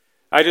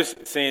I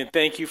just saying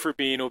thank you for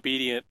being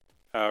obedient,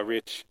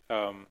 Rich.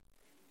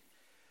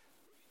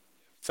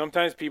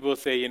 Sometimes people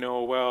say,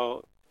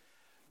 well,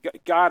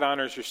 God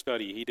honors your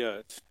study. He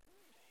does.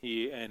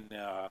 And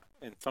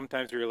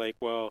sometimes we're like,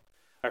 well,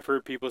 I've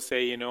heard people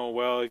say,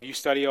 well, if you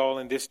study all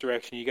in this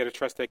direction, you got to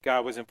trust that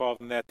God was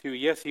involved in that too.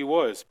 Yes, He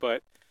was,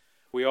 but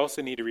we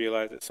also need to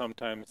realize that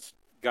sometimes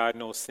God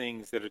knows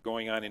things that are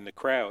going on in the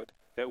crowd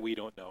that we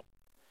don't know.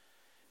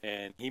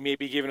 And He may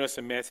be giving us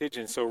a message.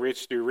 And so,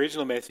 Rich, the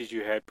original message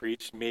you had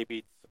preached,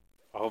 maybe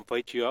I'll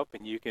invite you up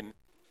and you can.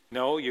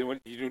 No, you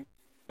don't.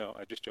 No,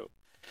 I just joke.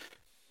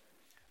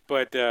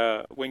 But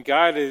when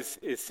God is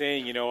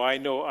saying, I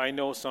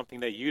know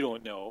something that you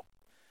don't know,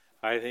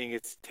 I think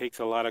it takes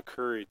a lot of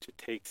courage. It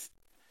takes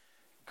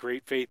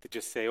great faith to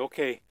just say,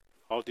 okay,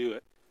 I'll do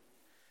it.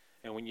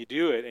 And when you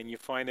do it and you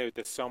find out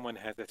that someone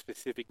has a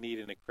specific need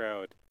in the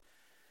crowd,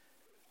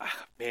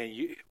 man,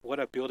 what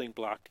a building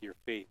block to your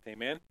faith.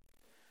 Amen?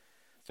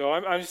 So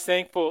I'm just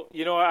thankful.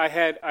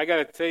 I got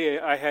to tell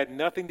you, I had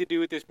nothing to do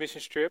with this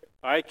mission trip.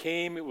 I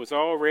came, it was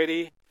all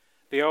ready.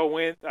 They all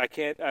went.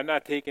 I'm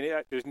not taking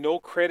it. There's no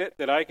credit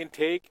that I can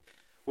take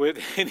with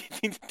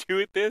anything to do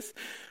with this.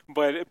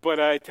 But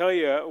I tell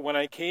you, when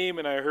I came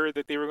and I heard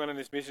that they were going on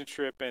this mission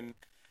trip,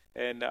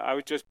 and I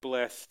was just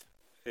blessed.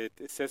 It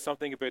says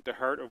something about the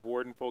heart of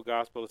Warden Full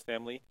Gospel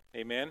Assembly.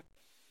 Amen. It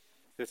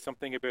says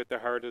something about the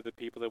heart of the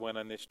people that went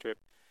on this trip.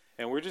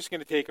 And we're just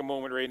going to take a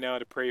moment right now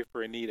to pray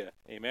for Anita.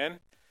 Amen.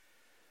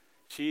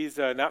 She's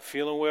not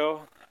feeling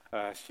well.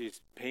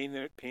 She's pains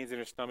in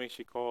her stomach.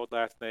 She called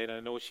last night.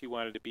 I know she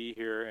wanted to be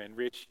here, and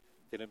Rich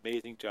did an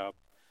amazing job.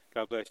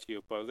 God bless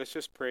you. But let's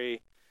just pray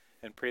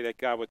and pray that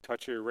God would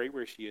touch her right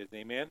where she is.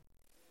 Amen.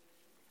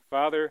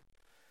 Father,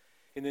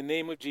 in the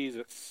name of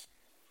Jesus,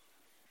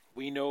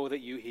 we know that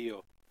you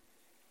heal.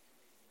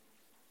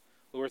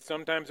 Lord,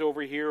 sometimes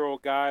over here, oh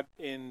God,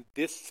 in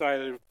this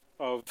side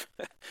of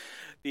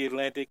the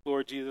Atlantic,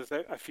 Lord Jesus,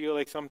 I feel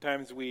like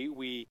sometimes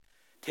we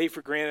take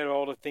for granted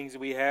all the things that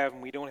we have,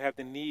 and we don't have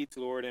the needs,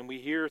 Lord. And we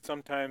hear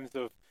sometimes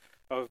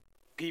of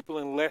people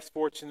in less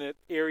fortunate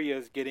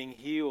areas getting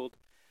healed,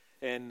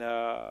 and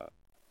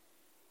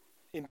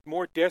in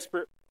more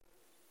desperate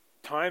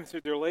times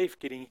of their life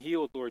getting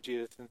healed, Lord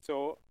Jesus. And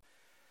so,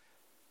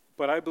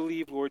 but I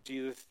believe, Lord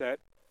Jesus, that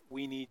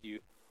we need you.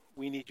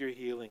 We need your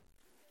healing.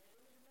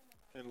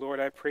 And Lord,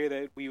 I pray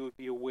that we would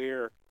be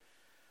aware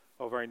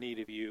of our need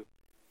of you,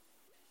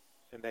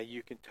 and that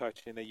you can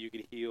touch and that you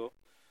can heal.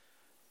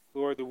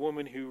 Lord, the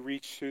woman who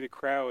reached through the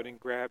crowd and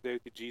grabbed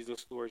out to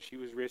Jesus, Lord, she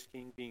was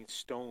risking being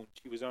stoned.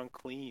 She was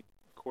unclean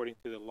according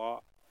to the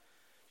law.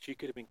 She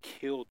could have been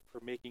killed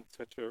for making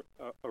such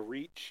a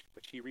reach,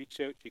 but she reached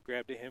out, she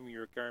grabbed the hem of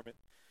your garment,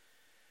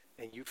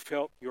 and you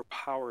felt your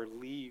power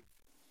leave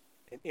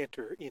and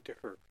enter into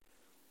her.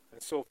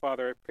 And so,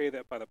 Father, I pray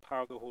that by the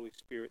power of the Holy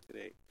Spirit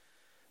today,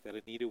 that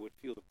Anita would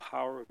feel the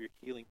power of your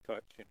healing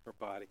touch in her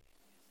body,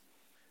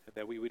 and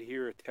that we would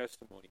hear a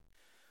testimony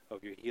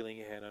of your healing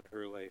hand on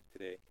her life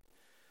today.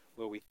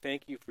 Lord, we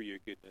thank you for your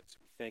goodness.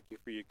 We thank you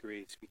for your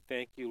grace. We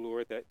thank you,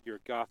 Lord, that your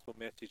gospel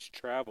message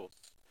travels.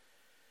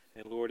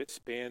 And Lord, it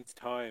spans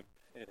time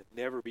and it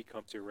never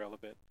becomes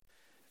irrelevant.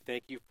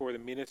 Thank you for the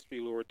ministry,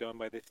 Lord, done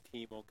by this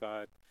team, oh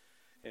God.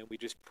 And we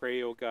just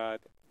pray, oh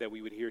God, that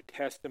we would hear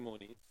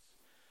testimonies,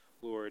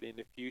 Lord, in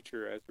the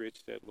future, as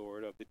Rich said,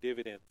 Lord, of the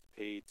dividends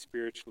paid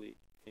spiritually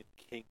in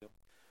kingdom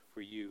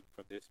for you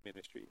from this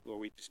ministry.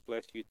 Lord, we just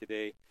bless you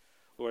today.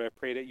 Lord, I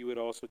pray that you would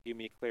also give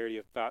me clarity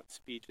of thought and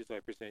speech as I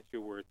present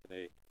your word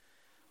today.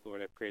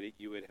 Lord, I pray that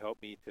you would help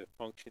me to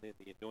function in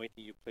the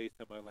anointing you placed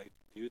on my life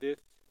to do this.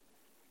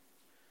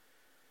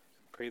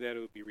 Pray that it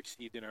would be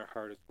received in our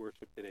heart as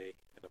worship today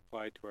and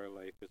applied to our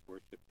life as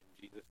worship.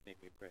 In Jesus' name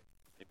we pray.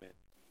 Amen.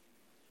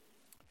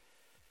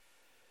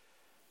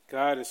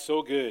 God is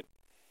so good.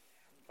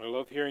 I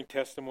love hearing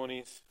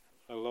testimonies.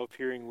 I love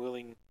hearing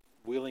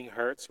willing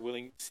hearts,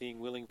 seeing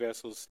willing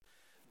vessels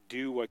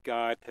do what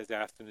God has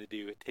asked them to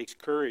do. It takes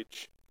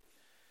courage,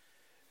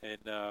 and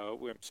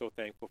I'm so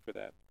thankful for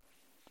that.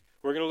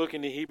 We're going to look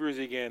into Hebrews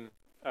again.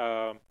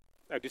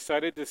 I've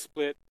decided to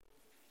split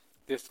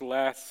this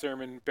last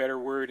sermon, Better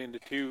Word, into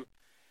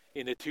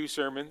two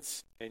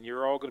sermons, and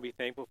you're all going to be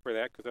thankful for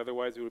that, because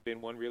otherwise it would have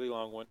been one really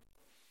long one.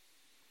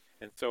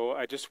 And so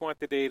I just want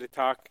today to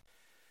talk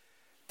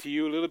to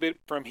you a little bit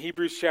from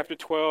Hebrews chapter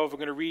 12. We're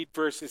going to read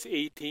verses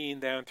 18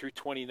 down through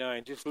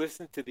 29. Just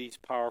listen to these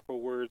powerful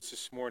words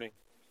this morning.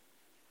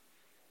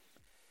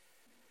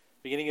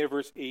 Beginning at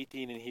verse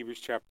 18 in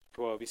Hebrews chapter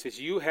 12, he says,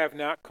 "You have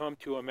not come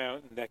to a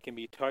mountain that can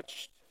be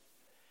touched,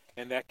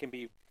 and that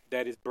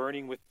is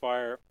burning with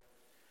fire,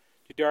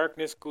 to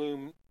darkness,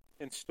 gloom,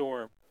 and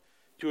storm,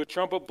 to a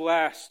trumpet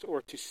blast,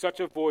 or to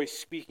such a voice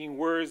speaking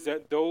words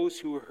that those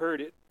who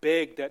heard it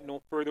begged that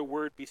no further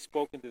word be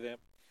spoken to them,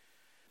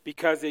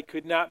 because they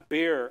could not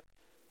bear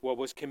what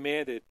was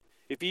commanded.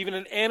 If even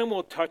an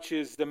animal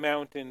touches the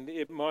mountain,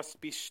 it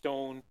must be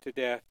stoned to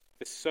death.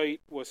 The sight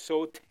was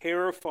so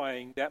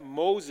terrifying that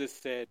Moses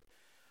said,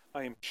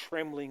 'I am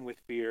trembling with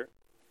fear.'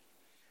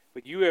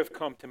 But you have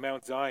come to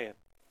Mount Zion,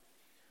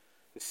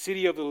 the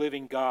city of the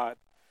living God,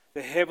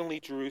 the heavenly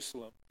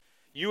Jerusalem.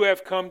 You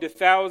have come to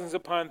thousands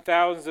upon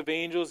thousands of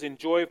angels in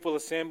joyful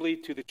assembly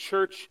to the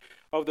church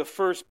of the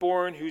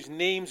firstborn whose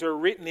names are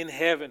written in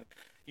heaven.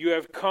 You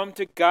have come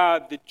to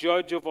God, the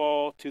judge of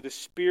all, to the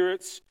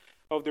spirits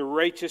of the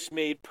righteous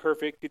made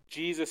perfect, to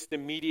Jesus, the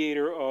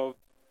mediator of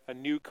a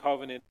new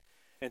covenant,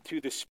 and to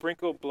the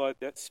sprinkled blood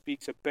that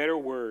speaks a better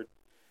word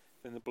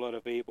than the blood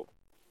of Abel.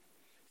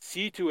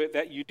 See to it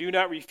that you do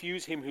not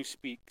refuse him who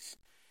speaks.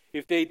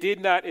 If they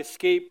did not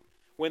escape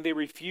when they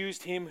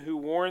refused him who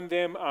warned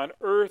them on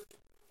earth,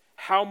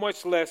 how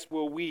much less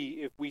will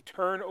we if we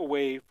turn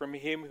away from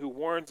him who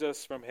warns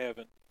us from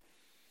heaven?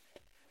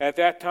 At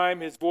that time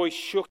his voice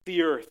shook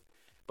the earth,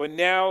 but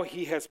now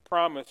he has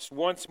promised,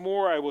 once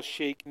more I will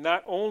shake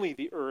not only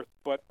the earth,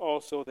 but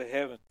also the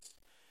heavens.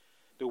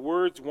 The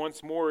words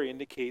once more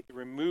indicate the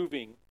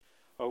removing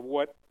of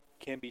what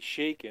can be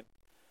shaken,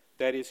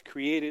 that is,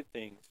 created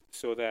things,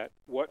 so that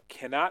what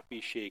cannot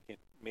be shaken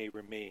may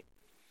remain.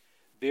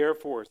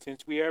 Therefore,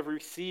 since we are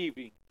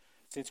receiving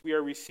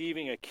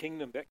a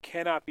kingdom that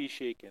cannot be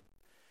shaken,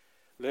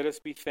 let us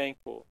be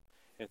thankful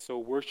and so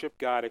worship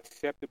God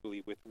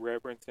acceptably with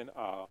reverence and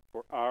awe,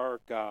 for our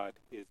God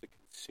is a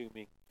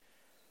consuming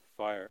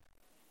fire.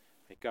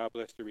 May God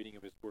bless the reading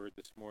of his word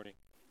this morning.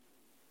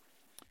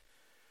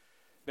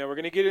 Now we're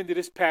going to get into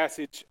this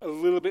passage a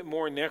little bit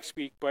more next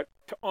week, but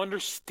to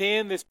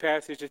understand this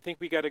passage, I think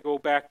we got to go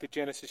back to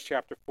Genesis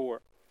chapter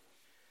 4.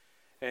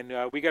 And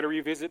we got to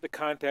revisit the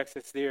context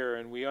that's there,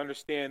 and we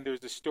understand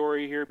there's a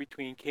story here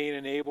between Cain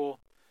and Abel.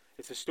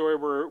 It's a story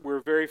we're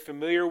very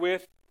familiar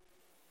with.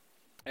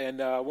 And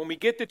when we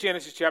get to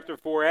Genesis chapter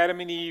 4, Adam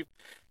and Eve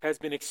has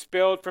been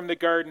expelled from the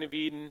Garden of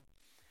Eden.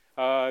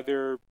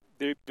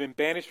 They've been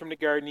banished from the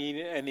Garden of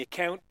Eden, and the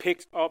account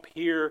picks up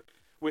here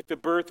with the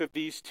birth of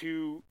these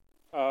two,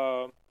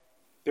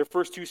 their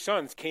first two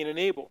sons, Cain and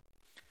Abel.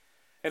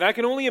 And I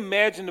can only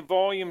imagine the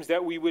volumes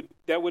that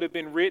would have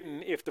been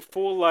written if the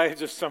full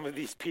lives of some of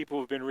these people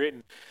have been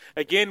written.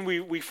 Again,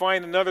 we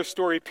find another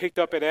story picked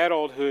up at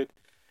adulthood,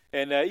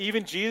 and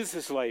even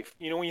Jesus' life.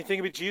 You know, when you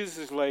think about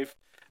Jesus' life,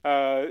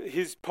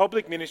 his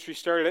public ministry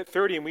started at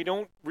 30, and we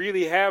don't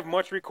really have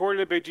much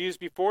recorded about Jesus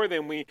before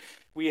then.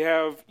 We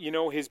have, you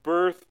know, his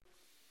birth.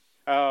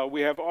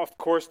 We have, of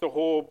course, the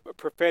whole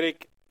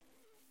prophetic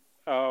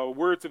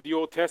words of the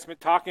Old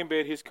Testament talking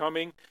about his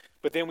coming.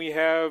 But then we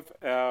have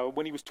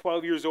when he was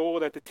 12 years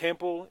old at the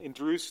temple in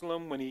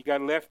Jerusalem, when he got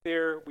left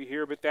there, we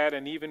hear about that.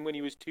 And even when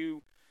he was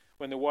 2,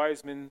 when the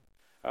wise men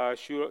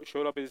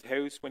showed up at his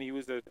house when he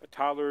was a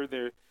toddler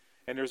there.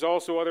 And there's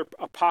also other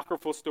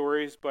apocryphal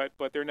stories, but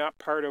they're not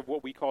part of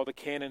what we call the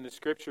canon of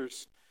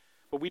scriptures.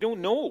 But we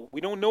don't know. We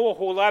don't know a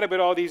whole lot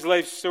about all these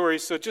life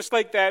stories. So just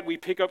like that, we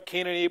pick up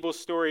Cain and Abel's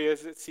story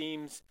as it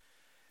seems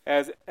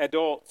as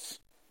adults.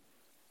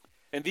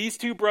 And these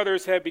two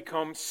brothers have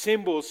become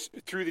symbols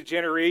through the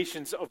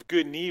generations of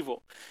good and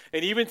evil.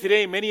 And even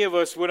today, many of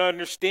us would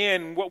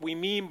understand what we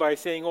mean by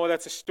saying, oh,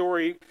 that's a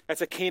story,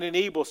 that's a Cain and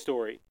Abel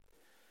story.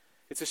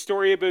 It's a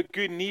story about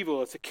good and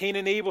evil. It's a Cain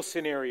and Abel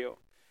scenario.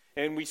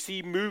 And we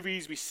see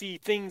movies, we see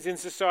things in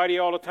society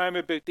all the time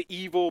about the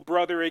evil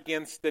brother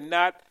against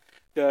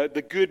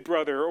the good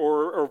brother,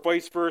 or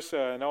vice versa,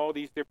 and all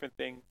these different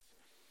things.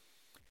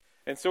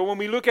 And so when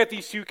we look at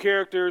these two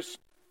characters,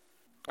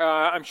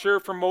 I'm sure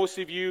for most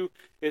of you,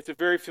 it's a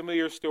very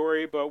familiar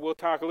story, but we'll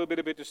talk a little bit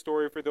about the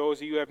story for those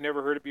of you who have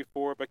never heard it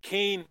before. But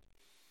Cain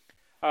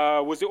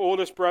was the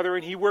oldest brother,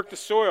 and he worked the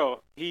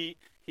soil. He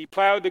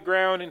plowed the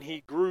ground, and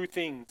he grew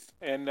things.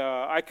 And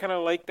I kind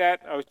of like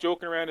that. I was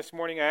joking around this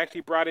morning. I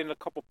actually brought in a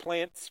couple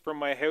plants from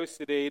my house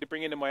today to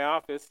bring into my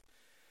office.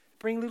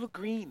 Bring a little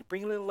green.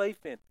 Bring a little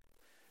life in.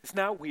 It's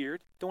not weird.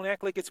 Don't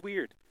act like it's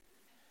weird.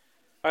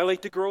 I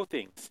like to grow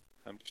things.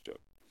 I'm just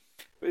joking.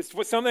 It's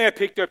something I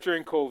picked up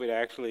during COVID,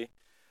 actually.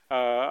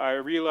 I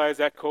realized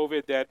that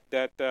COVID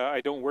that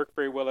I don't work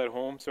very well at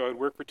home, so I would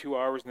work for 2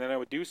 hours and then I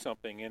would do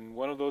something. And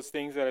one of those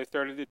things that I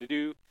started to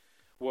do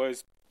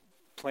was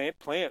plant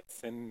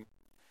plants. And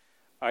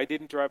I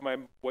didn't drive my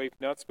wife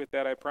nuts with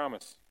that, I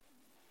promise.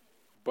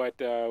 But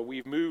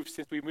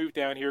since we moved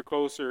down here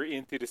closer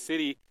into the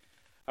city.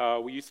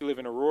 We used to live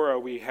in Aurora.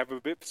 We have a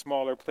bit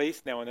smaller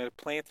place now, and the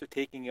plants are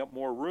taking up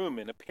more room.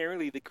 And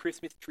apparently the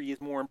Christmas tree is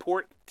more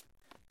important.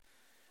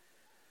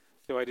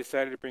 So I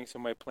decided to bring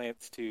some of my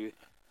plants to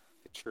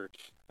the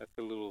church. That's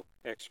a little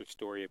extra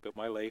story about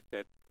my life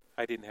that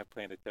I didn't have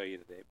planned to tell you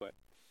today. But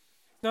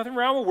nothing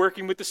wrong with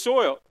working with the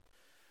soil.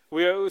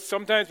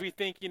 Sometimes we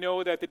think,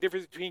 that the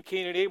difference between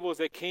Cain and Abel is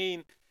that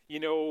Cain,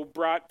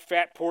 brought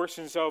fat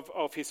portions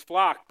of his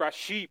flock, brought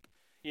sheep.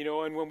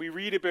 And when we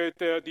read about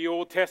the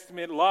Old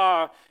Testament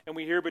law and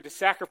we hear about the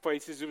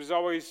sacrifices, it was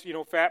always,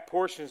 fat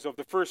portions of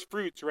the first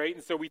fruits, right?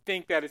 And so we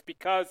think that it's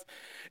because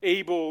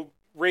Abel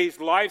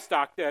raised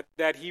livestock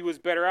that he was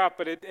better off,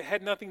 but it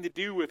had nothing to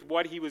do with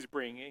what he was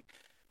bringing,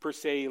 per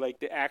se, like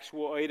the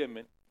actual item.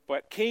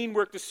 But Cain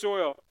worked the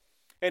soil,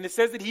 and it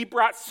says that he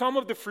brought some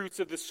of the fruits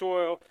of the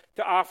soil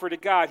to offer to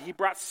God. He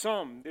brought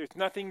some. There's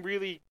nothing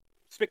really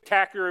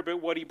spectacular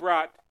about what he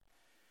brought.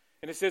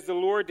 And it says, the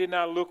Lord did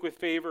not look with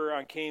favor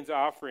on Cain's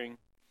offering.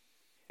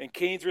 And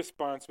Cain's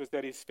response was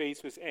that his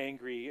face was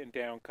angry and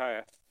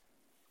downcast.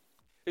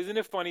 Isn't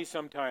it funny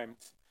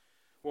sometimes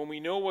when we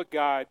know what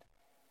God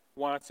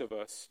wants of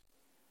us,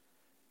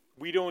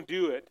 we don't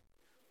do it,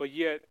 but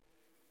yet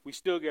we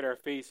still get our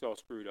face all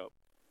screwed up.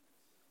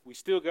 We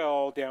still get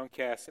all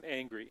downcast and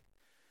angry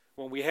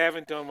when we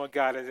haven't done what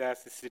God has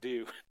asked us to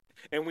do.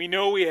 And we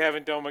know we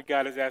haven't done what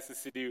God has asked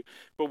us to do,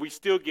 but we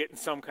still get in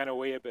some kind of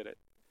way about it.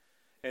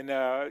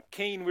 And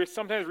Cain, we're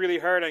sometimes really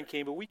hard on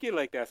Cain, but we get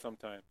like that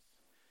sometimes.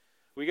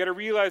 We got to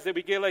realize that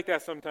we get like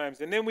that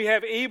sometimes. And then we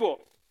have Abel.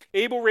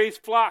 Abel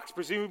raised flocks,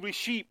 presumably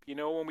sheep. You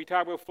know, when we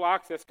talk about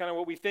flocks, that's kind of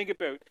what we think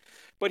about.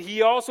 But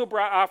he also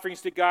brought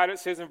offerings to God, it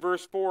says in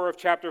verse 4 of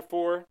chapter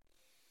 4.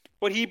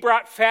 But he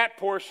brought fat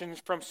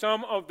portions from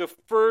some of the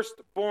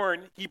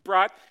firstborn. He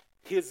brought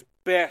his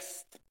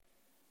best.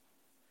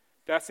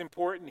 That's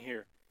important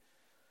here.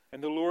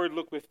 And the Lord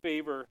looked with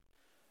favor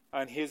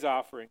on his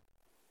offering.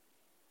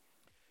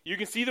 You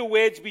can see the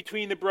wedge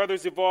between the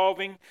brothers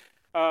evolving,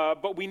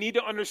 but we need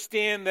to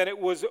understand that it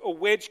was a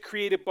wedge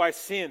created by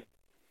sin.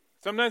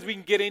 Sometimes we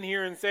can get in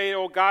here and say,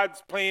 oh,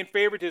 God's playing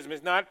favoritism.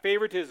 It's not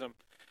favoritism.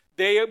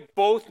 They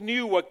both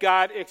knew what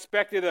God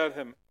expected of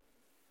them.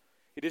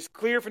 It is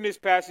clear from this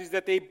passage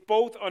that they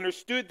both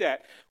understood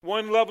that.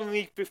 One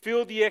lovingly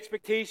fulfilled the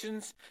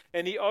expectations,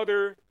 and the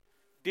other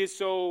did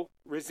so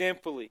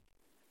resentfully.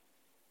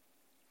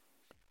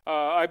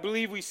 I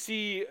believe we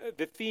see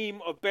the theme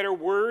of better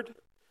word,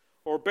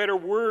 or better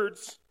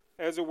words,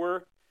 as it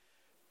were,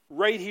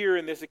 right here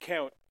in this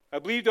account. I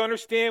believe to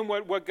understand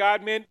what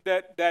God meant,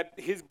 that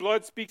his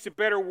blood speaks a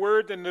better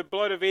word than the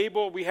blood of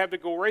Abel, we have to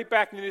go right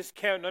back into this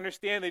account and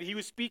understand that he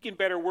was speaking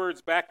better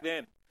words back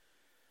then.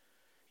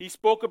 He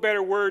spoke a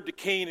better word to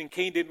Cain, and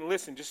Cain didn't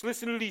listen. Just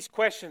listen to these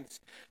questions.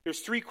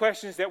 There's 3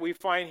 questions that we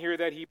find here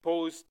that he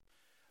posed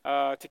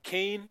to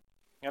Cain,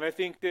 and I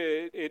think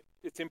that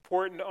it's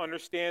important to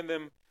understand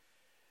them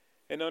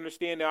and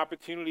understand the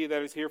opportunity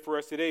that is here for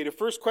us today. The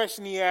first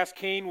question he asked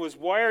Cain was,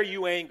 why are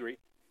you angry?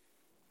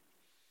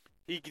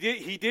 He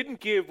didn't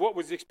give what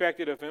was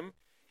expected of him.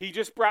 He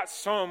just brought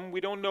some.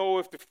 We don't know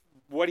if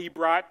what he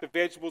brought, the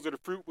vegetables or the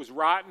fruit, was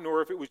rotten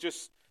or if it was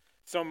just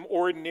some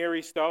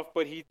ordinary stuff,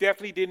 but he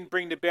definitely didn't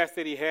bring the best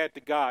that he had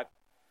to God.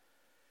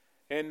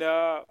 And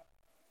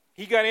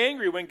he got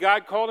angry when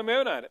God called him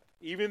out on it,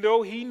 even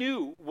though he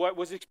knew what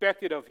was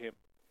expected of him.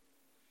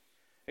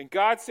 And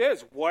God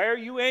says, why are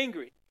you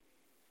angry?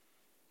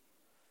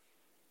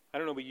 I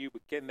don't know about you,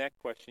 but getting that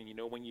question,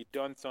 when you've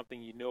done something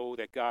you know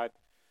that God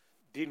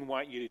didn't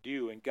want you to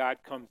do, and God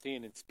comes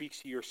in and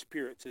speaks to your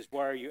spirit, says,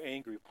 why are you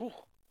angry? Whew,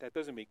 that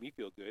doesn't make me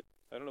feel good.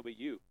 I don't know about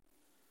you.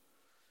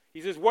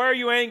 He says, why are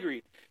you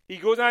angry? He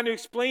goes on to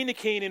explain to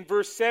Cain in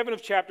verse 7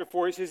 of chapter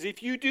 4. He says,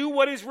 if you do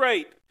what is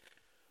right,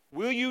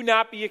 will you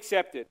not be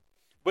accepted?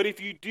 But if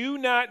you do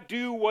not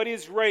do what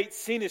is right,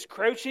 sin is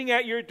crouching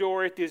at your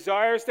door. It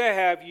desires to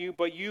have you,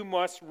 but you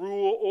must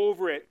rule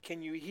over it.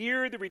 Can you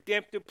hear the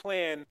redemptive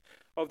plan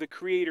of the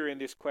Creator in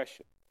this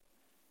question?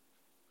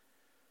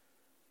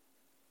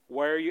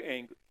 Why are you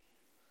angry?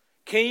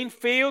 Cain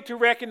failed to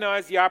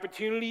recognize the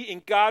opportunity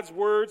in God's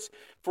words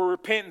for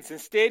repentance.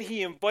 Instead,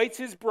 he invites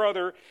his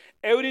brother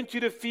out into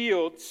the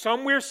field,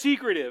 somewhere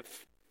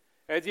secretive,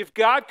 as if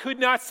God could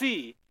not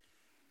see,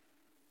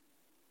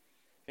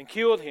 and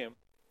killed him.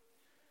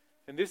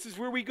 And this is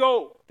where we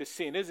go to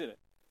sin, isn't it?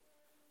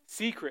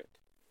 Secret.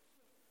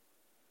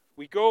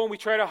 We go and we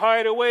try to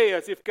hide away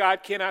as if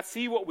God cannot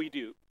see what we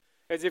do,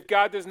 as if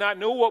God does not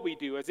know what we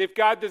do, as if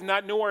God does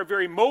not know our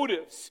very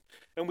motives.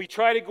 And we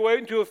try to go out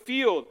into a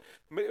field,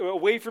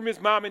 away from his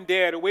mom and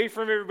dad, away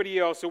from everybody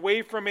else,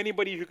 away from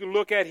anybody who could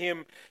look at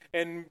him.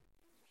 And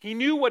he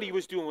knew what he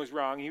was doing was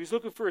wrong. He was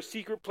looking for a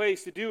secret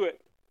place to do it.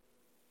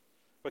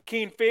 But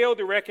Cain failed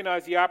to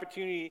recognize the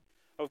opportunity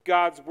of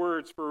God's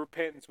words for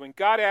repentance. When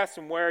God asked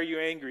him, why are you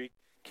angry?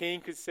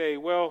 Cain could say,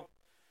 well,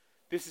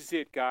 this is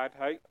it, God.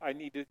 I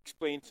need to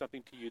explain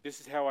something to you. This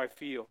is how I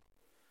feel.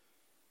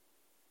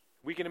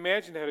 We can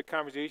imagine how the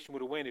conversation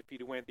would have went if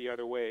he'd went the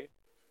other way,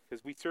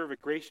 because we serve a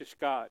gracious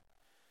God.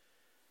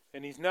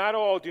 And he's not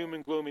all doom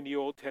and gloom in the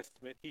Old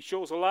Testament. He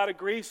shows a lot of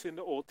grace in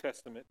the Old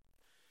Testament.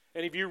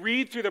 And if you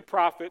read through the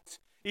prophets,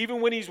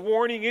 even when he's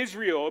warning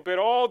Israel about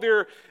all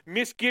their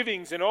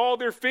misgivings and all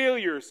their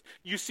failures,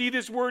 you see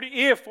this word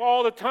if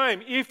all the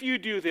time. If you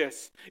do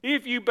this,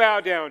 if you bow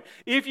down,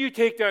 if you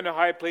take down the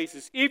high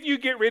places, if you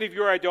get rid of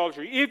your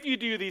idolatry, if you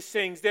do these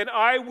things, then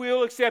I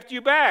will accept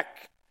you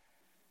back.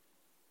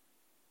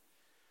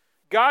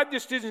 God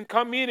just doesn't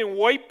come in and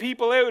wipe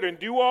people out and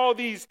do all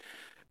these,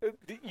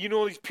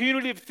 these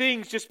punitive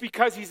things just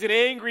because he's an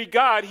angry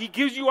God. He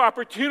gives you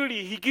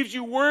opportunity. He gives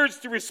you words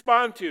to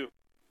respond to.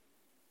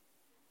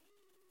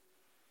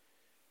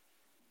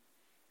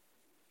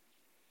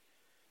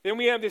 Then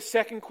we have this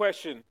second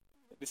question,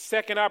 the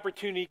second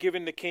opportunity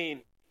given to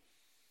Cain.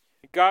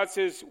 God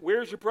says,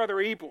 where's your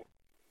brother Abel?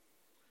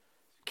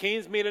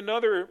 Cain's made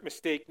another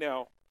mistake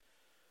now.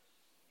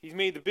 He's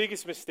made the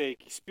biggest mistake.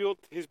 He spilled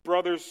his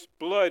brother's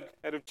blood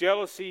out of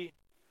jealousy,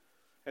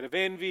 out of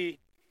envy,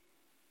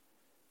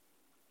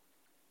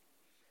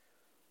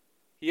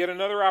 He had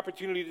another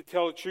opportunity to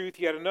tell the truth.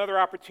 He had another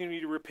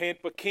opportunity to repent,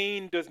 but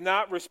Cain does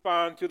not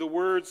respond to the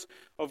words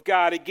of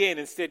God again.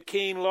 Instead,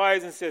 Cain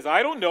lies and says,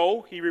 I don't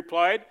know, he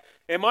replied.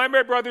 Am I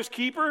my brother's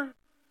keeper?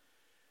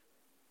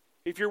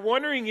 If you're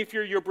wondering if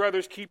you're your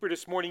brother's keeper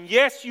this morning,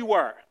 yes, you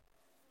are.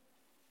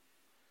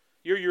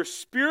 You're your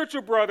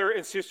spiritual brother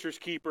and sister's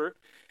keeper,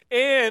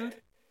 and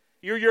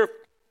you're your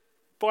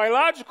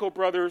biological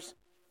brother's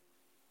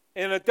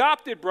and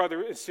adopted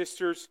brother and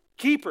sister's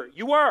keeper.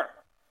 You are.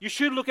 You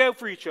should look out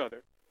for each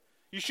other.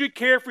 You should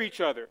care for each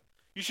other.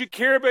 You should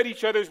care about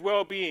each other's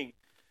well-being.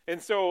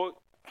 And so,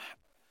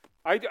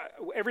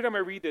 every time I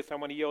read this, I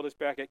want to yell this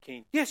back at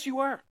Cain. Yes, you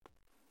are.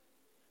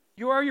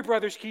 You are your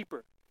brother's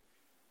keeper.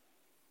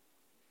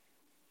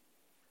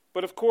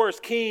 But of course,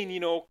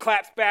 Cain,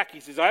 claps back.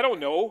 He says, I don't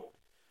know.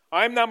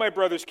 I'm not my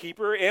brother's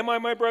keeper. Am I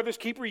my brother's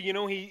keeper?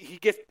 He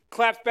gets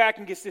claps back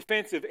and gets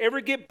defensive.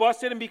 Ever get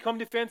busted and become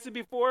defensive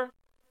before?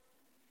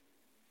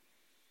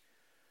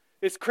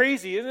 It's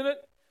crazy, isn't it?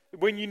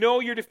 When you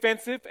know you're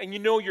defensive and you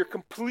know you're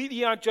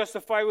completely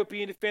unjustified with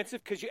being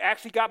defensive because you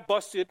actually got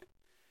busted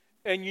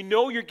and you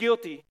know you're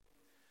guilty,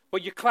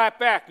 but you clap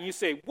back and you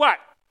say, what?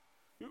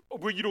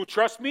 Well, you don't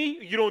trust me?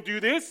 You don't do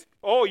this?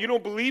 Oh, you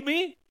don't believe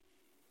me?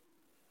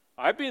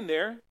 I've been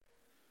there.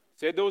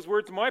 Said those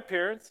words to my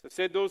parents. I've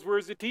said those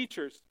words to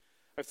teachers.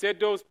 I've said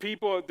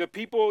the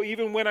people,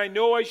 even when I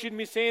know I shouldn't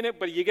be saying it,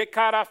 but you get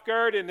caught off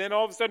guard and then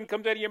all of a sudden it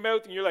comes out of your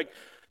mouth and you're like,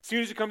 as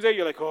soon as it comes out,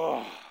 you're like,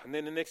 oh. And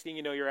then the next thing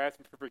you know, you're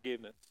asking for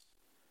forgiveness.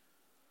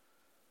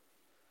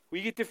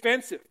 We get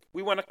defensive.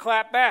 We want to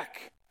clap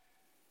back.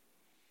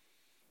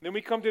 Then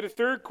we come to the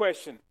third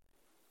question.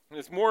 And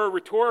it's more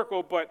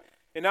rhetorical, but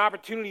an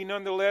opportunity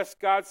nonetheless.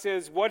 God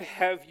says, what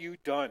have you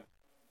done?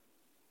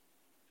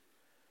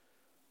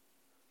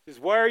 He says,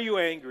 why are you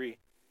angry?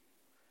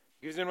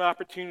 He gives him an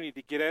opportunity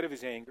to get out of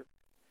his anger.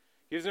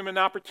 He gives him an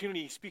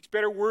opportunity. He speaks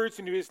better words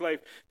into his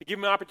life to give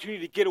him an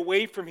opportunity to get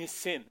away from his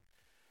sin.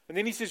 And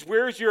then he says,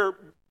 where's your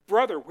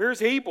brother?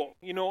 Where's Abel?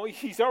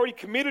 He's already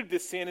committed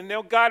this sin. And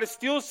now God is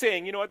still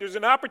saying, there's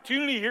an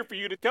opportunity here for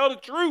you to tell the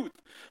truth.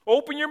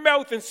 Open your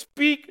mouth and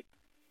speak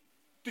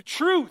the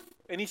truth.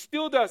 And he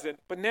still doesn't.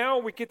 But now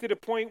we get to the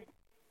point,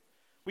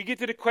 we get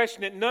to the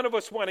question that none of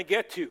us want to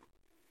get to.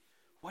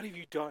 What have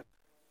you done?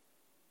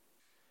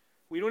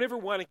 We don't ever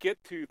want to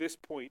get to this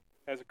point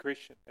as a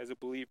Christian, as a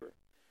believer.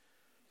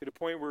 To the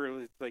point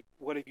where it's like,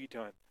 what have you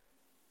done?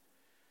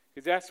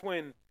 Because that's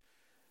when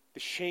the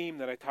shame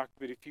that I talked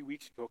about a few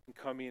weeks ago can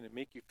come in and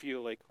make you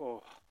feel like,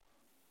 oh,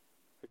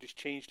 I've just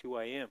changed who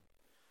I am.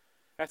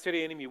 That's how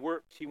the enemy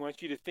works. He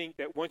wants you to think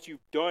that once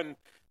you've done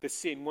the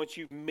sin, once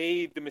you've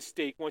made the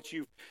mistake, once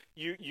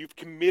you've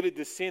committed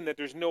the sin, that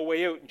there's no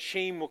way out. And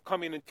shame will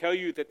come in and tell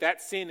you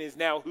that sin is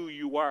now who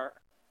you are.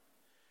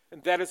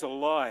 And that is a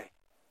lie.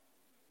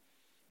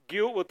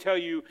 Guilt will tell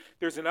you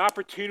there's an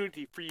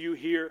opportunity for you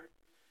here.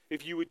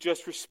 If you would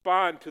just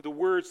respond to the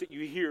words that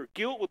you hear.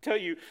 Guilt will tell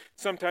you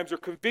sometimes, or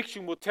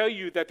conviction will tell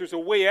you that there's a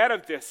way out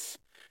of this.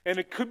 And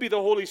it could be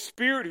the Holy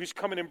Spirit who's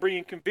coming and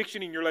bringing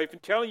conviction in your life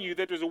and telling you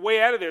that there's a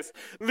way out of this.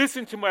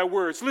 Listen to my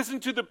words.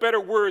 Listen to the better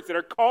words that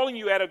are calling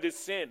you out of this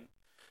sin.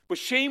 But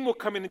shame will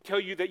come in and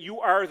tell you that you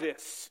are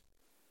this.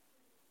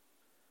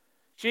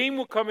 Shame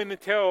will come in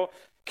and tell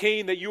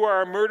Cain that you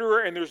are a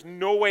murderer and there's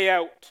no way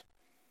out.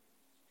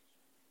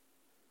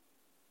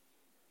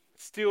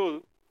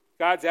 Still,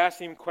 God's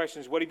asking him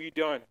questions. What have you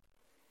done?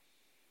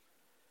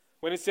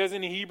 When it says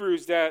in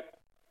Hebrews that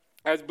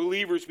as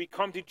believers we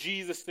come to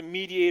Jesus, the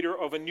mediator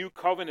of a new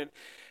covenant,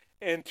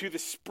 and to the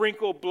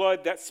sprinkled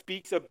blood that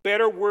speaks a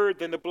better word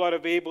than the blood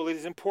of Abel, it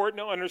is important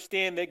to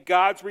understand that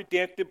God's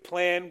redemptive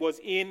plan was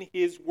in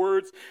his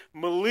words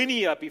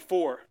millennia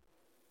before.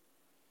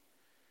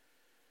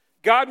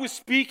 God was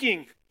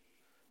speaking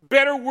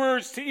better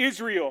words to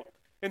Israel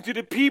and to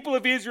the people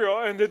of Israel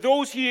and to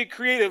those he had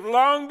created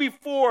long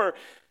before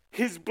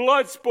his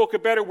blood spoke a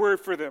better word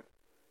for them.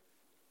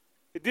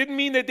 It didn't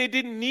mean that they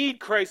didn't need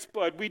Christ's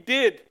blood. We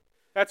did.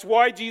 That's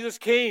why Jesus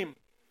came.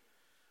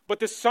 But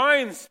the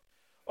signs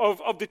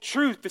of the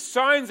truth, the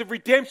signs of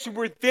redemption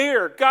were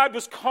there. God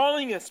was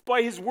calling us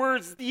by his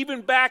words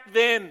even back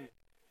then.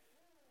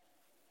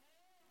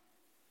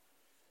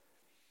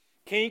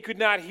 Cain could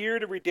not hear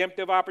the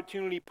redemptive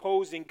opportunity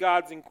posed in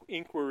God's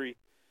inquiry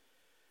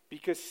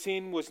because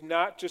sin was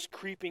not just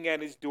creeping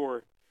at his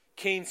door.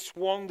 Cain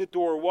swung the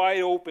door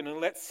wide open and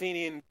let sin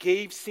in,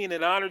 gave sin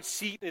an honored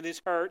seat in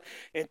his heart,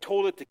 and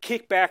told it to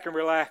kick back and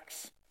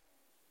relax.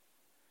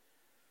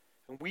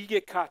 And we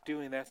get caught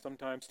doing that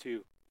sometimes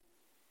too.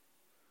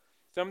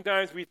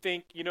 Sometimes we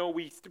think,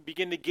 we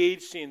begin to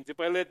gauge sins. If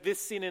I let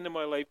this sin into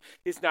my life,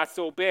 it's not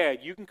so bad.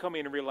 You can come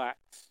in and relax.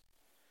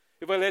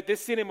 If I let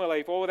this sin in my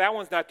life, oh, that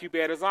one's not too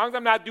bad. As long as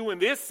I'm not doing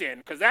this sin,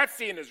 because that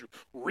sin is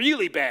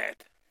really bad.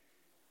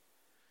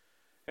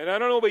 And I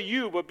don't know about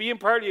you, but being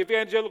part of the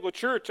evangelical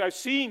church, I've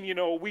seen,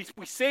 we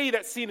say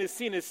that sin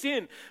is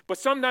sin, but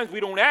sometimes we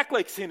don't act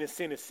like sin is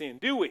sin,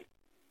 do we?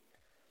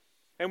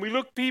 And we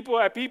look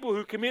at people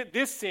who commit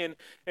this sin,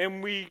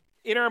 and we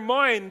in our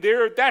mind,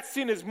 that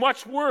sin is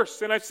much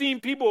worse. And I've seen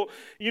people,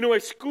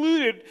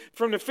 excluded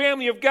from the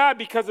family of God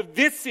because of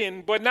this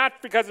sin, but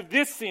not because of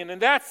this sin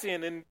and that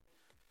sin. And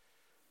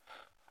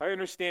I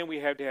understand we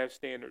have to have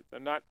standards.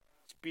 I'm not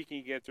speaking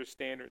against our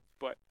standards,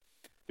 but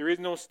there is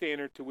no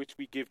standard to which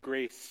we give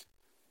grace.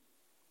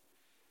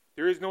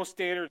 There is no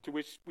standard to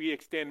which we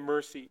extend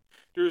mercy.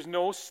 There is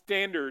no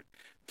standard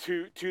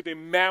to the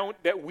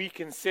amount that we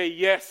can say,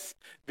 yes,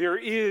 there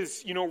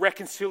is,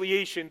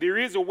 reconciliation. There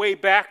is a way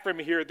back from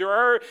here.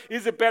 There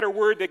is a better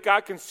word that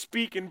God can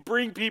speak and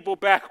bring people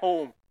back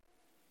home.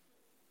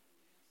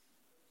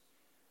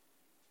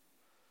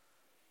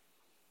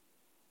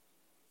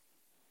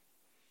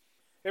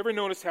 Ever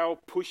notice how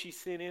pushy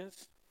sin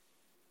is?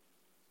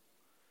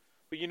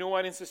 But you know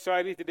what? In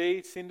society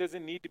today, sin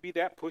doesn't need to be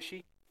that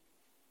pushy.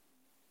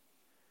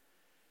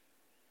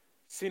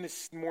 Sin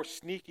is more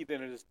sneaky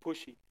than it is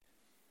pushy.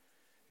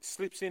 It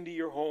slips into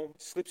your home,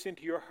 slips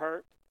into your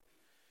heart.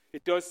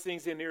 It does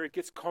things in there. It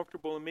gets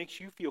comfortable and makes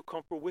you feel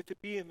comfortable with it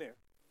being there.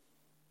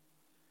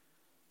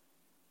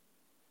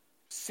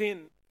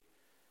 Sin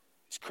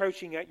is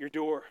crouching at your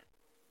door.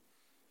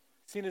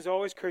 Sin is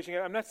always crouching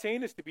at. I'm not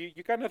saying this to be.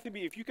 You got nothing to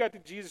be. If you got to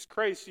Jesus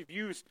Christ,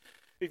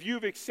 if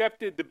you've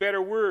accepted the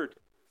better word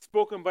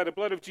spoken by the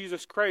blood of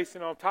Jesus Christ,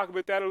 and I'll talk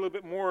about that a little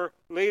bit more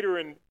later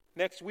and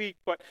next week,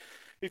 but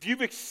if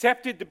you've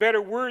accepted the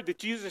better word that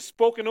Jesus has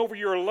spoken over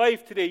your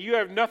life today, you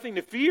have nothing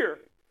to fear.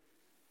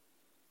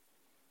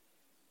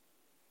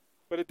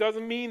 But it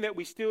doesn't mean that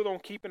we still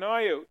don't keep an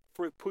eye out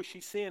for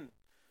pushy sin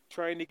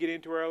trying to get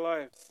into our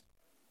lives.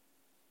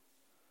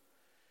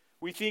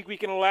 We think we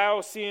can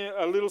allow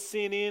a little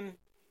sin in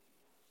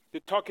to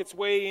tuck its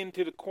way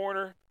into the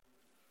corner.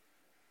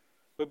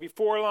 But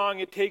before long,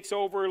 it takes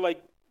over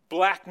like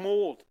black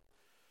mold.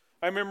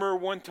 I remember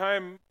one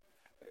time,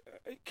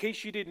 in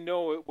case you didn't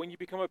know, when you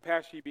become a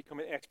pastor, you become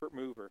an expert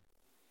mover.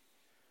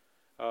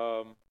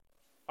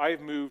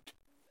 I've moved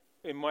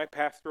in my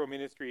pastoral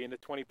ministry into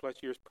 20 plus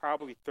years,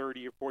 probably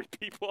 30 or 40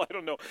 people. I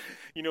don't know.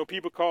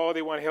 People call,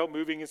 they want help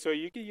moving, and so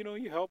you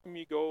help them,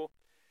 you go.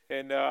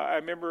 And I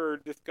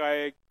remember this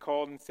guy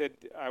called and said,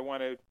 I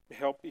want to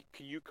help.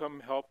 Can you come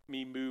help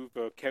me move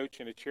a couch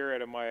and a chair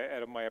out of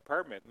my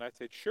apartment? And I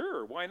said,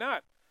 sure, why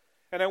not?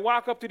 And I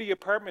walk up to the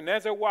apartment, and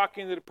as I walk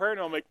into the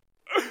apartment, I'm like,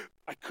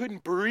 I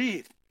couldn't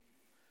breathe.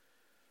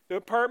 The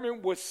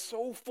apartment was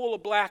so full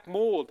of black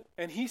mold,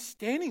 and he's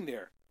standing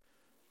there,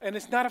 and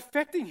it's not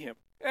affecting him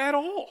at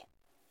all.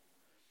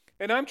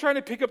 And I'm trying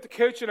to pick up the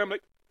couch, and I'm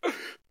like,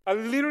 I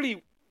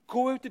literally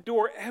go out the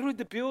door, out of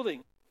the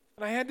building,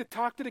 and I had to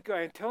talk to the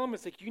guy and tell him,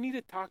 it's like, you need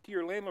to talk to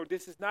your landlord.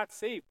 This is not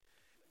safe.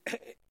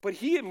 But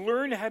he had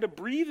learned how to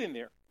breathe in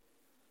there.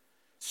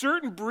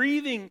 Certain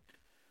breathing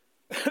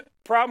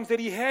problems that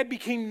he had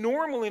became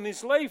normal in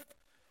his life.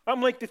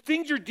 I'm like, the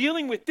things you're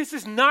dealing with, this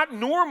is not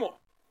normal.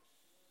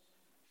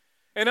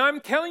 And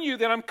I'm telling you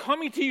that I'm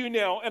coming to you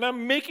now, and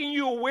I'm making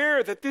you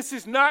aware that this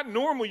is not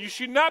normal. You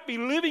should not be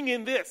living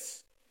in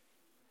this.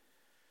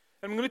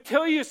 I'm going to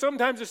tell you,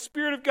 sometimes the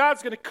Spirit of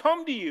God's going to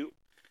come to you,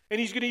 and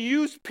He's going to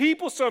use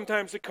people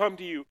sometimes to come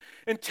to you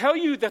and tell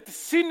you that the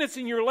sin that's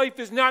in your life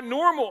is not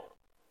normal.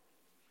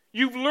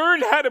 You've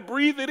learned how to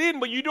breathe it in,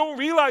 but you don't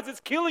realize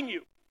it's killing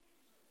you.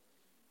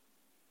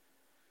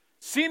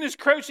 Sin is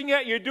crouching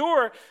at your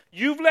door.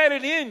 You've let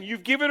it in.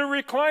 You've given it a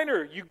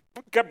recliner. You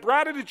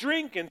brought it a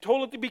drink and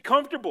told it to be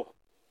comfortable.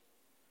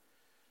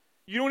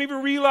 You don't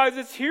even realize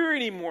it's here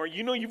anymore.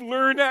 You've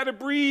learned how to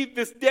breathe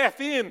this death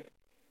in.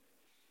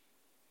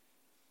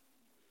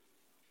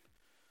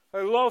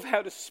 I love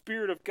how the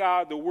Spirit of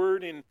God, the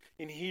word in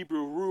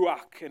Hebrew,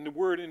 ruach, and the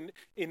word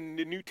in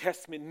the New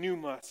Testament,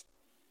 pneumos,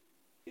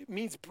 it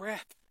means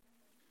breath.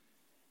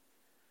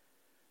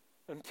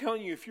 I'm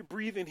telling you, if you're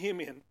breathing Him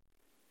in,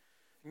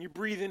 and you're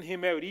breathing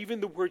Him out, even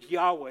the word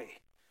Yahweh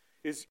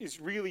is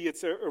really,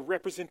 it's a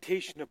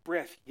representation of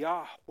breath,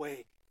 Yahweh.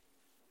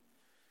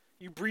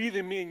 You breathe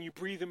Him in, you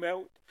breathe Him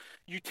out.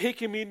 You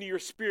take Him into your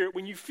spirit.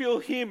 When you feel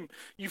Him,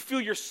 you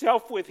feel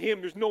yourself with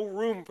Him. There's no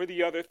room for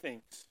the other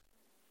things.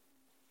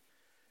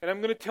 And I'm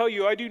going to tell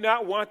you, I do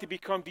not want to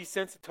become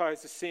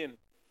desensitized to sin.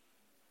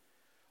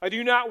 I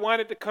do not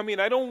want it to come in.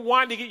 I don't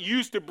want to get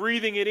used to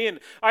breathing it in.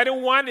 I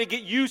don't want to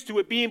get used to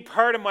it being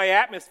part of my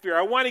atmosphere.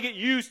 I want to get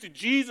used to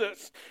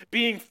Jesus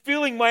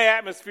filling my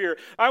atmosphere.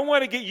 I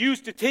want to get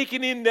used to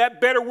taking in that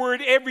better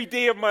word every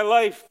day of my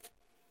life.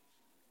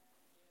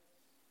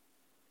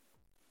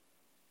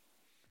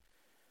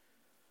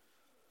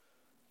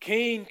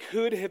 Cain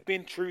could have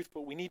been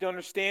truthful. We need to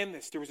understand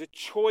this. There was a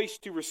choice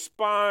to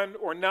respond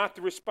or not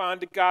to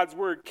respond to God's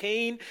word.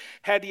 Cain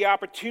had the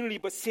opportunity,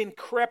 but sin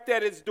crept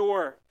at his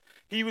door.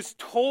 He was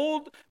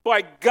told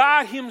by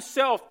God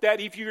Himself that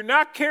if you're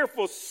not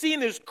careful,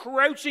 sin is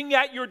crouching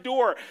at your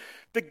door.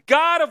 The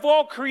God of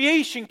all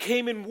creation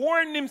came and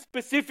warned him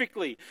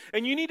specifically.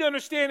 And you need to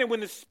understand that when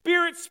the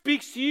Spirit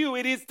speaks to you,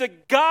 it is the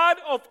God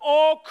of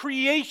all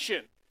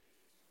creation.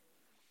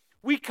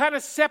 We kind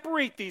of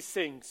separate these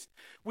things.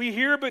 We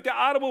hear about the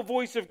audible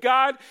voice of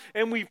God,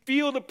 and we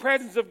feel the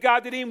presence of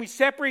God today, and we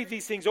separate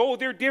these things. Oh,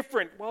 they're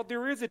different. Well,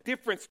 there is a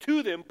difference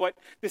to them, but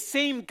the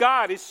same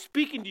God is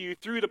speaking to you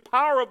through the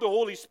power of the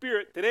Holy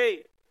Spirit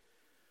today,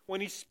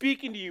 when he's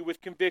speaking to you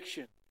with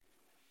conviction,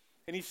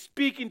 and he's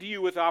speaking to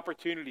you with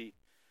opportunity,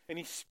 and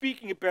he's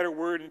speaking a better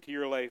word into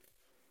your life.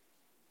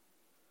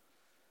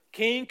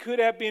 Cain could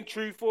have been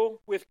truthful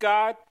with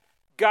God.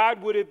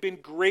 God would have been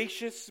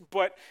gracious,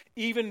 but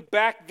even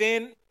back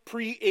then,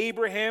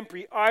 pre-Abraham,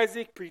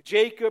 pre-Isaac,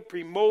 pre-Jacob,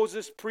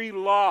 pre-Moses,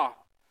 pre-law,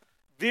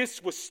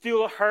 this was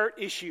still a heart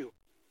issue.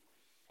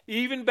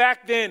 Even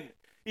back then,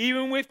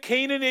 even with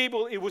Cain and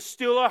Abel, it was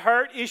still a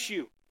heart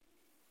issue.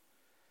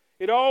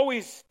 It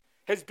always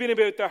has been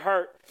about the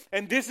heart.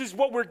 And this is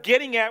what we're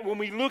getting at when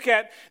we look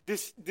at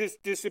this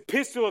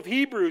epistle of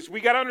Hebrews.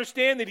 We got to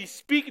understand that he's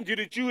speaking to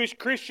the Jewish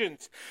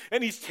Christians.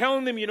 And he's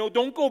telling them,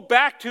 don't go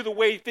back to the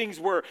way things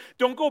were.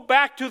 Don't go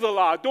back to the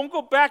law. Don't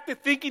go back to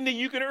thinking that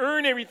you can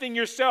earn everything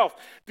yourself.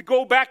 To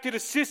go back to the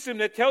system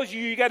that tells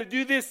you got to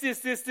do this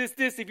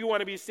if you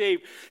want to be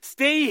saved.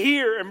 Stay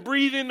here and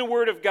breathe in the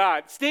word of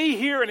God. Stay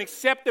here and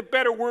accept the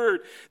better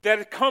word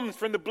that comes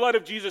from the blood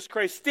of Jesus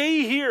Christ.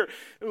 Stay here.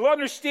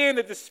 Understand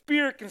that the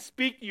Spirit can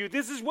speak to you.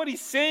 This is what he's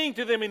saying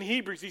to them in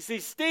Hebrews. He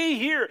says, stay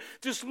here.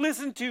 Just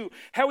listen to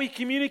how he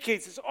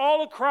communicates. It's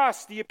all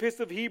across the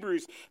epistle of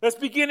Hebrews. Let's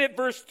begin at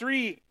verse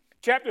 3.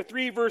 Chapter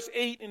 3, verse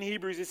 8 in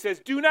Hebrews. It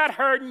says, do not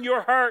harden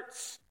your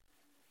hearts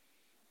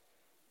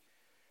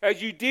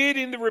as you did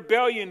in the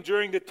rebellion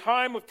during the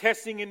time of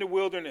testing in the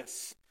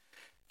wilderness.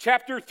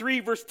 Chapter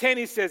 3, verse 10,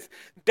 he says,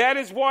 that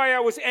is why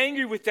I was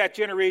angry with that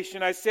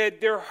generation. I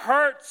said, their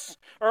hearts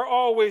are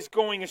always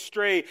going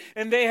astray,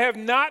 and they have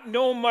not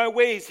known my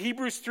ways.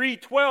 Hebrews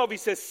 3:12, he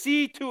says,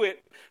 see to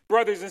it,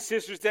 brothers and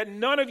sisters, that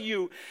none of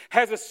you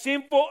has a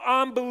simple,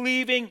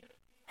 unbelieving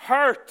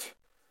heart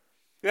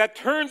that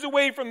turns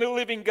away from the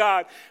living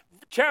God.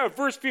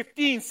 Verse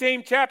 15,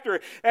 same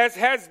chapter, as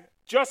has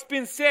just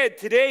been said,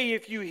 today,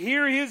 if you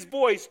hear his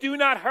voice, do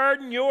not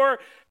harden your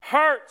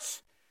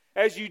hearts,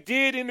 as you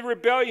did in the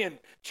rebellion.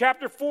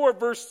 Chapter 4,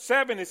 verse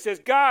 7, it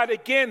says, God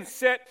again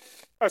set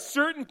a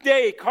certain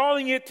day,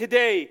 calling it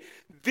today.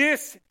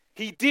 This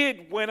he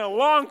did when a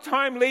long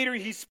time later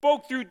he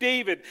spoke through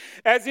David.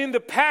 As in the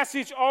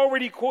passage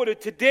already quoted,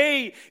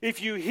 today,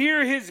 if you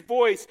hear his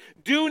voice,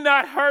 do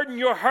not harden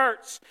your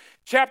hearts.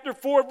 Chapter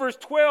 4, verse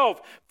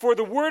 12, for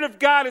the word of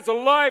God is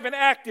alive and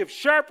active,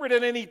 sharper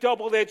than any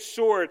double-edged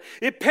sword.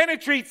 It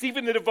penetrates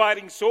even the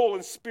dividing soul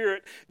and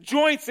spirit,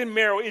 joints and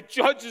marrow. It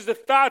judges the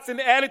thoughts and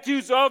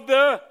attitudes of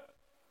the...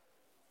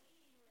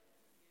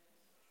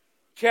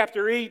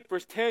 Chapter 8,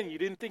 verse 10, you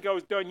didn't think I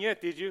was done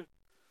yet, did you?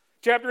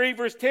 Chapter 8,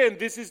 verse 10,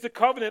 this is the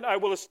covenant I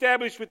will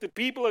establish with the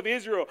people of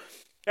Israel.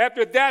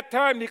 After that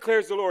time,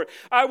 declares the Lord,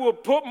 I will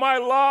put my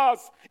laws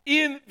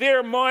in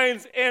their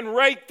minds and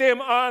write them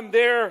on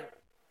their...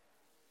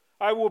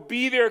 I will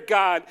be their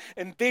God,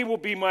 and they will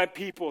be my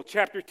people.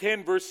 Chapter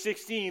 10, verse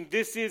 16.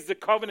 This is the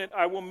covenant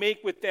I will make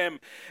with them.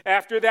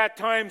 After that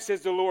time,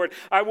 says the Lord,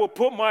 I will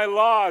put my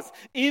laws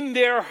in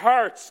their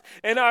hearts,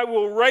 and I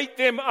will write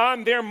them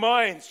on their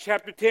minds.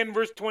 Chapter 10,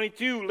 verse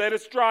 22. Let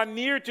us draw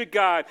near to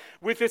God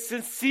with a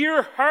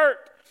sincere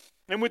heart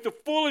and with the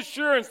full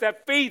assurance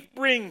that faith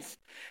brings,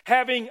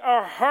 having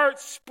our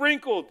hearts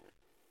sprinkled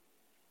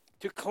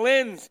to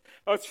cleanse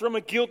us from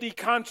a guilty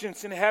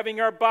conscience and having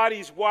our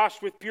bodies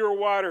washed with pure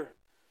water.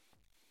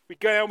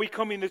 We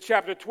come into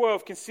chapter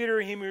 12,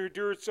 considering him who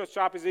endured such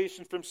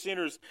opposition from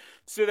sinners,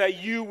 so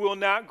that you will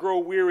not grow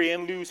weary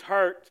and lose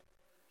heart.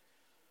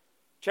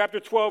 Chapter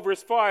 12,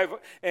 verse 5,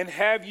 and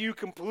have you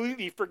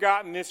completely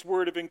forgotten this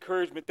word of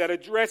encouragement that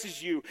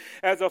addresses you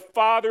as a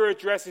father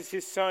addresses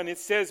his son? It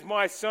says,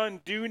 my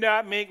son, do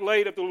not make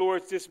light of the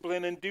Lord's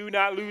discipline and do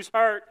not lose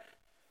heart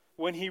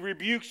when he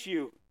rebukes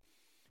you.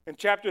 In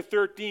chapter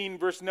 13,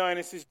 verse 9,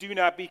 it says, do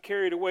not be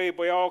carried away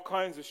by all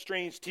kinds of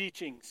strange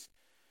teachings.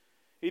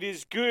 It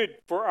is good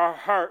for our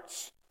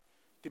hearts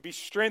to be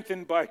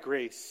strengthened by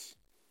grace,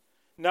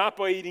 not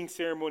by eating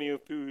ceremonial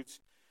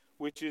foods,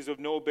 which is of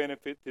no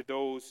benefit to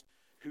those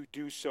who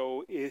do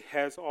so. It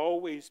has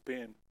always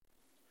been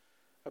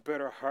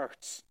about our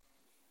hearts.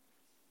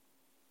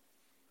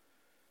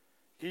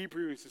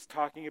 Hebrews is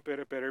talking about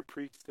a better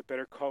priest, a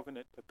better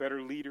covenant, a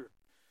better leader,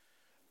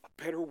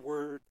 a better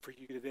word for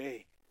you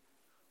today.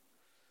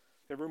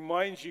 That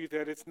reminds you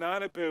that it's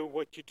not about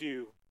what you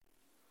do.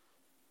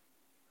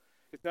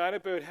 It's not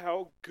about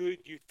how good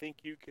you think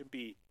you can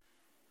be.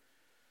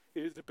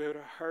 It is about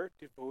a heart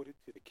devoted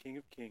to the King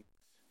of Kings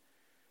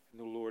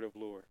and the Lord of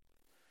Lords.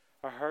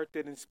 A heart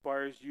that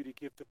inspires you to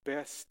give the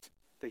best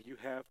that you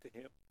have to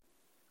him.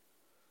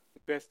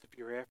 The best of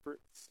your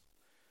efforts.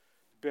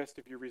 The best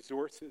of your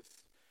resources.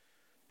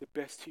 The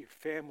best to your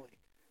family.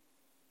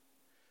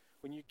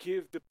 When you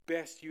give the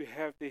best you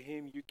have to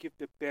him, you give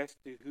the best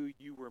to who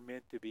you were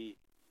meant to be.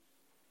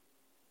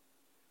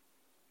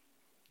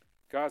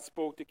 God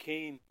spoke to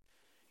Cain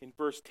in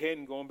verse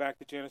 10, going back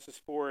to Genesis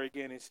 4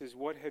 again. It says,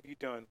 what have you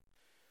done?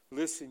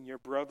 Listen, your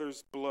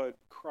brother's blood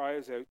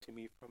cries out to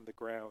me from the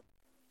ground.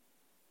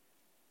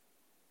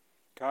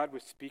 God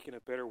was speaking a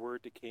better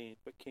word to Cain,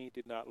 but Cain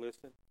did not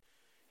listen.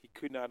 He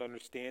could not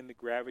understand the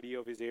gravity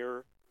of his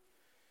error.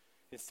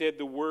 Instead,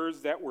 the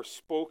words that were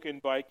spoken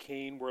by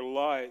Cain were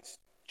lies,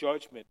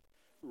 judgment,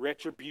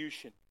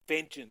 retribution,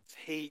 vengeance,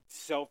 hate,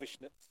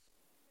 selfishness.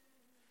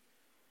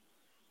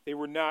 They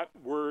were not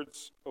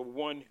words of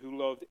one who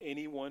loved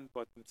anyone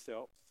but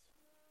themselves.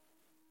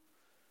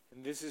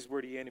 And this is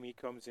where the enemy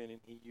comes in,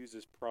 and he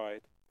uses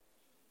pride.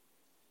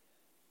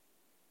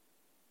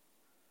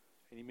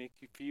 And he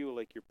makes you feel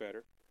like you're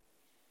better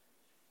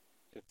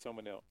than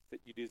someone else,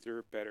 that you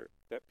deserve better,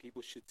 that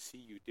people should see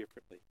you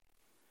differently.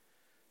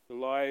 The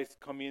lies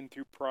come in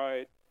through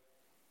pride.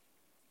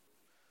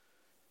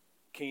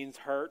 Cain's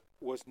heart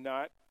was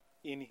not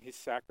in his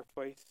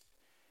sacrifice,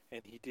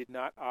 and he did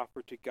not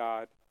offer to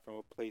God from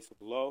a place of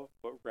love,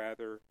 but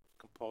rather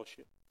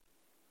compulsion.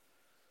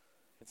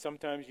 And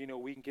sometimes,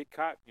 we can get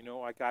caught.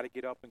 I got to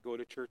get up and go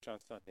to church on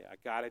Sunday. I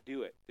got to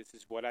do it. This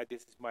is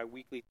my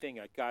weekly thing.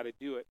 I got to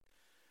do it.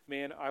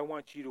 Man, I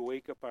want you to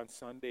wake up on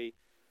Sunday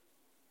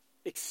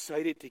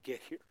excited to get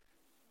here.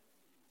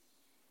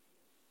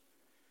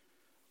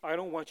 I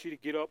don't want you to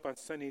get up on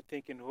Sunday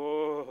thinking,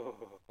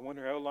 I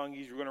wonder how long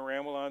he's going to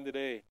ramble on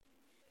today.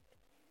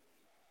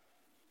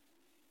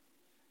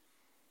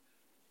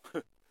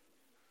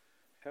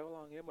 How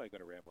long am I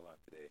going to ramble on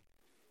today?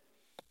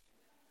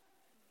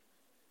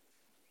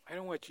 I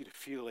don't want you to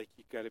feel like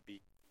you got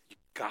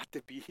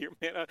to be here,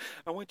 man.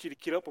 I want you to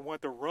get up and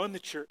want to run the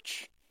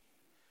church.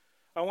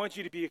 I want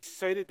you to be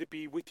excited to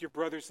be with your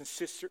brothers and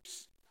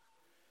sisters.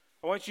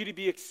 I want you to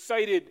be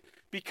excited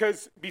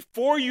because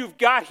before you've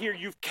got here,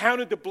 you've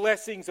counted the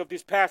blessings of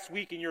this past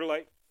week in your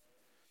life.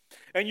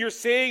 And you're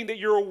saying that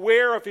you're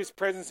aware of his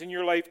presence in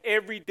your life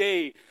every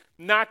day,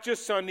 not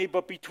just Sunday,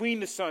 but between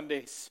the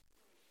Sundays.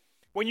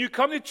 When you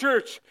come to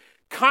church,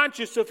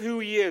 conscious of who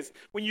he is.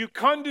 When you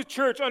come to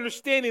church,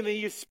 understanding that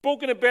he has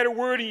spoken a better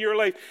word in your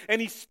life, and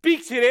he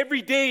speaks it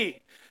every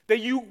day, that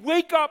you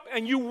wake up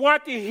and you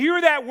want to hear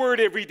that word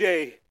every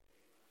day.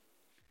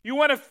 You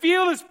want to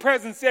feel his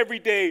presence every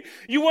day.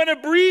 You want to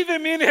breathe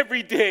him in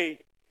every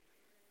day.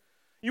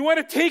 You want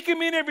to take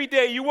him in every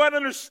day. You want to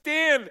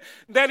understand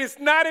that it's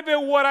not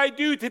about what I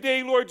do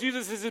today, Lord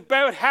Jesus. It's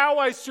about how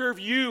I serve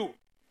you.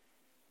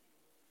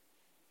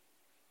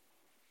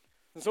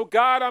 And so,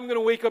 God, I'm going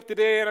to wake up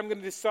today and I'm going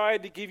to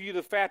decide to give you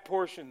the fat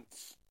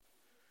portions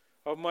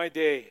of my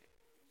day.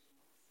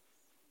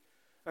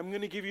 I'm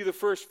going to give you the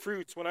first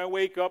fruits. When I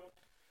wake up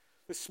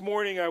this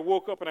morning, I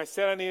woke up and I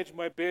sat on the edge of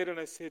my bed and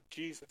I said,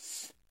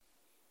 Jesus,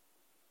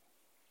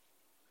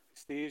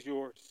 this day is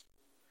yours.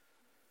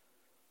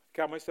 I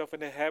got myself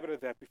in the habit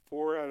of that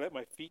before I let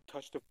my feet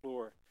touch the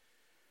floor.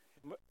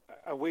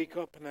 I wake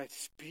up and I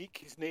speak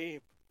his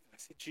name. I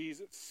say,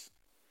 Jesus.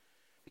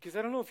 Because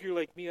I don't know if you're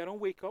like me. I don't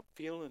wake up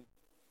feeling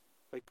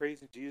like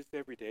praising Jesus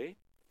every day.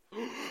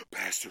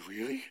 Pastor,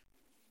 really?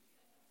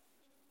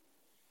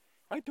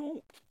 I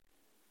don't.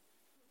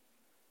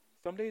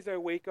 Some days I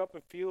wake up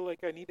and feel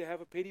like I need to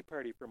have a pity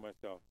party for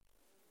myself.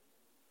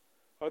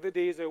 Other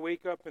days I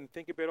wake up and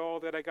think about all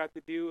that I got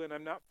to do and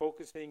I'm not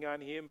focusing on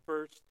him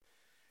first.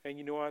 And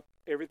you know what?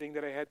 Everything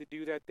that I had to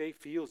do that day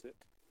feels it.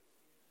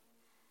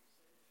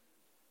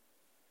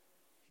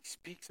 He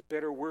speaks a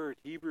better word.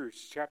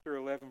 Hebrews chapter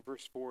 11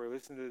 verse 4.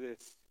 Listen to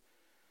this.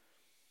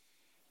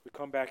 We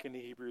come back into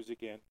Hebrews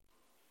again.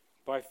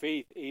 By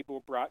faith,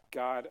 Abel brought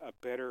God a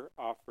better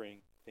offering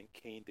than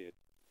Cain did.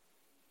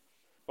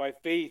 By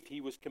faith,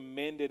 he was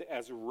commended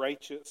as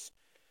righteous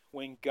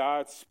when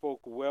God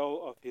spoke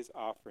well of his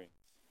offerings.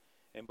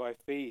 And by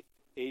faith,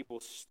 Abel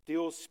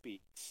still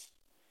speaks,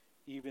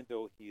 even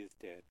though he is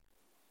dead.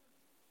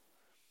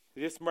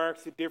 This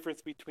marks the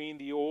difference between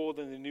the old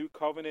and the new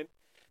covenant.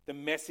 The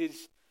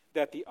message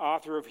that the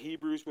author of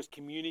Hebrews was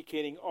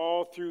communicating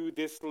all through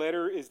this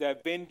letter is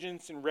that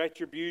vengeance and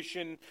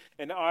retribution,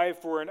 an eye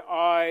for an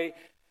eye,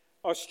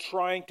 us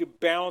trying to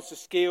balance the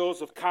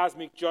scales of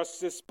cosmic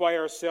justice by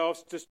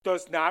ourselves just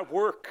does not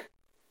work.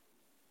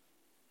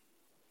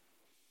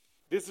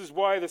 This is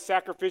why the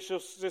sacrificial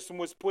system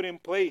was put in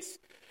place.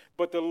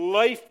 But the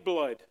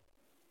lifeblood,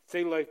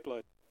 say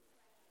lifeblood.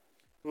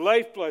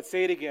 Lifeblood,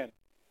 say it again.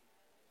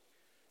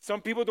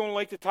 Some people don't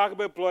like to talk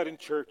about blood in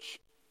church.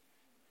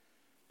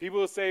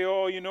 People will say,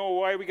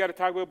 why we got to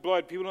talk about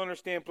blood? People don't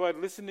understand blood.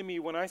 Listen to me.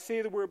 When I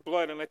say the word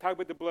blood and I talk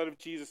about the blood of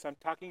Jesus, I'm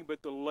talking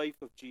about the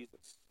life of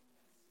Jesus.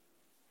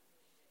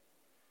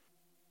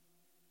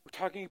 We're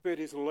talking about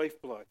his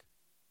lifeblood.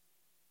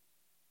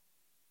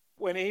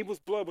 When Abel's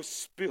blood was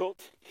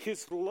spilt,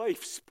 his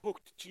life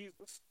spoke to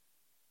Jesus.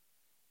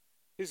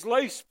 His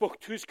life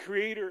spoke to his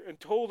Creator and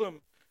told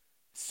him,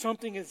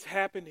 something has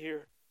happened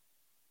here.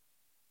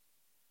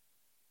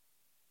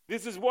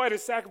 This is why the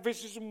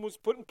sacrificial system was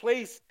put in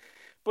place.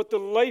 But the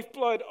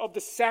lifeblood of the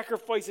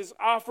sacrifices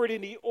offered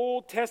in the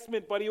Old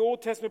Testament by the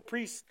Old Testament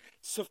priests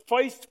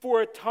sufficed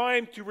for a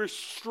time to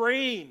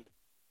restrain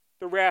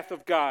the wrath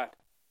of God.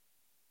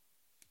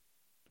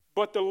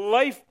 But the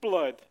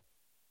lifeblood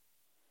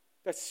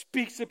that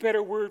speaks a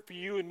better word for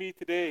you and me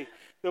today,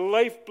 the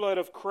lifeblood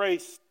of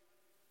Christ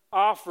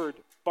offered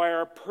by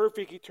our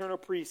perfect eternal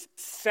priest,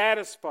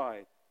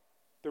 satisfied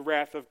the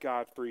wrath of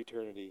God for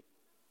eternity.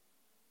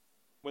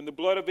 When the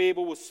blood of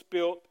Abel was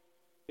spilt,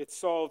 it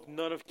solved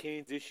none of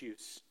Cain's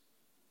issues.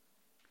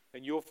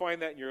 And you'll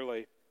find that in your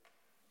life.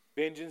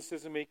 Vengeance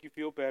doesn't make you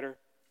feel better.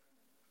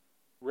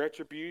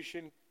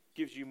 Retribution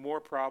gives you more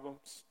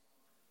problems.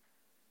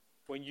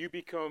 When you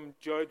become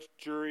judge,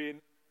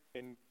 jury,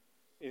 and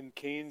in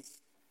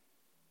Cain's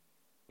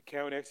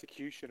account,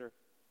 executioner,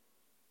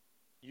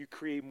 you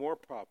create more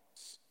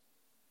problems.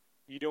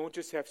 You don't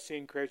just have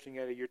sin crouching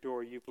out of your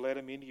door. You've let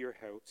him into your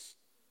house.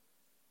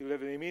 You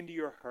let him into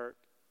your heart.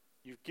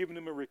 You've given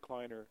him a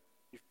recliner.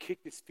 You've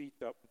kicked his feet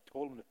up and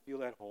told him to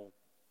feel at home.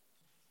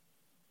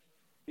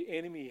 The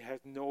enemy has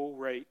no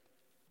right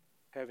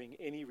having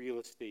any real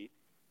estate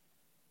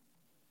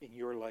in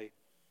your life.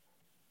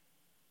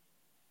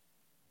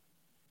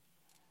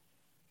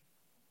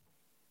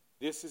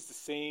 This is the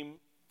same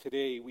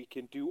today. We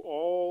can do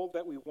all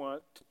that we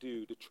want to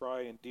do to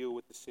try and deal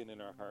with the sin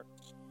in our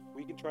hearts.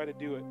 We can try to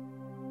do it.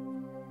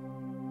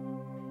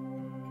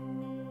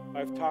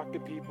 I've talked to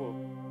people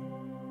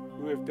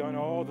who have done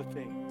all the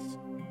things.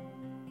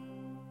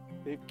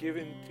 They've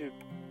given to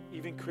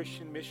even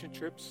Christian mission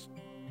trips.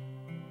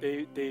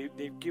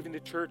 They've given to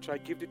church. I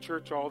give to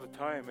church all the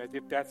time, as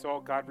if that's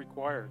all God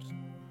requires.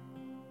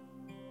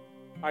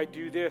 I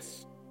do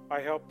this.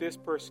 I help this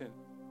person.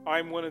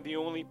 I'm one of the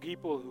only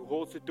people who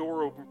holds the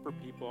door open for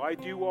people. I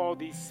do all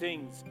these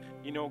things.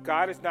 You know,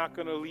 God is not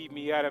going to leave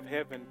me out of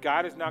heaven.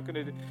 God is not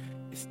going to...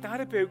 It's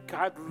not about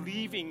God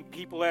leaving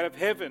people out of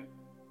heaven.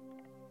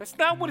 That's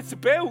not what it's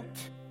about.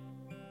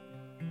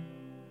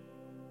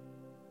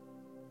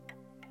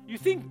 You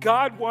think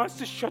God wants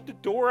to shut the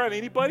door on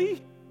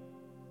anybody?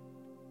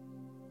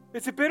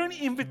 It's about an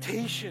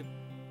invitation.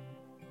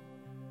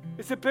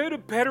 It's about a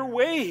better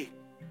way.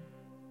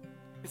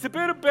 It's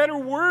about a better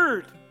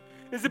word.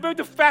 It's about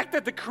the fact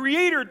that the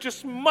Creator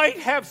just might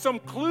have some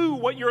clue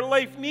what your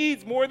life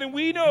needs more than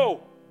we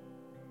know.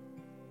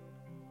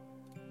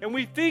 And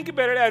we think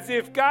about it as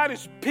if God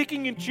is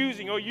picking and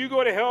choosing. Oh, you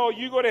go to hell,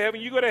 you go to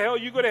heaven, you go to hell,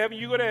 you go to heaven,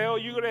 you go to hell,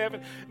 you go to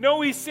heaven.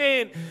 No, He's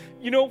saying,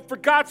 you know, for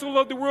God so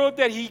loved the world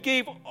that He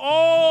gave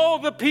all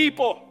the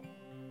people.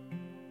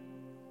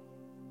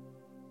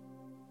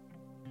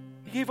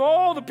 He gave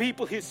all the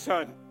people His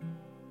Son.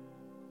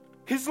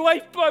 His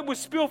lifeblood was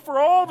spilled for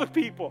all the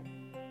people.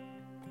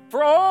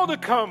 For all to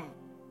come.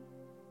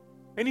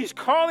 And He's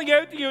calling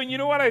out to you. And you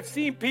know what? I've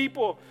seen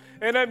people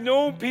and I've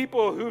known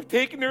people who've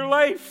taken their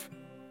life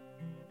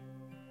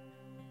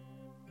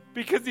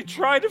because they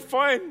tried to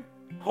find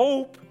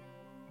hope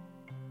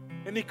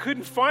and they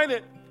couldn't find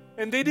it.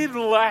 And they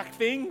didn't lack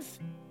things.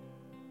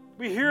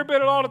 We hear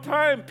about it all the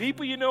time.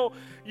 People, you know,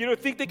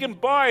 think they can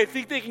buy,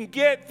 think they can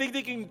get, think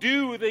they can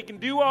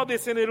do all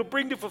this, and it'll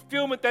bring the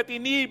fulfillment that they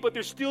need, but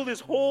there's still this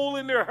hole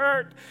in their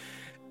heart.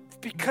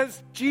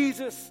 Because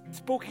Jesus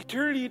spoke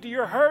eternity into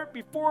your heart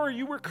before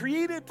you were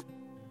created.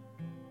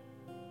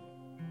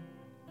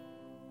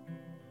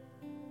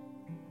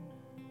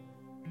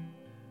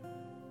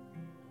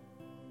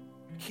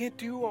 We can't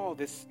do all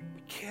this.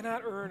 We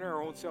cannot earn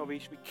our own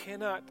salvation. We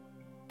cannot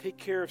take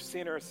care of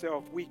sin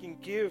ourselves. We can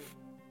give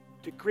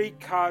to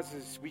great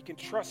causes. We can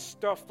trust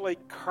stuff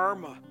like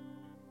karma.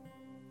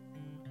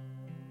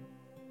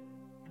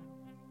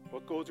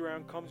 What goes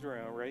around comes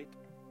around, right?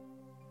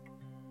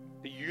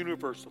 The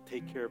universe will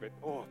take care of it.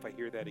 Oh, if I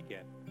hear that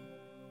again.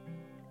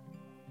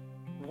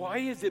 Why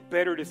is it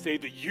better to say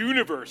the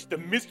universe, the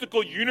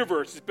mystical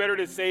universe, is better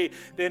to say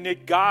than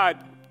that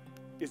God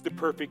is the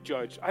perfect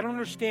judge? I don't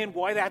understand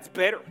why that's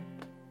better.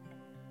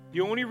 The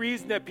only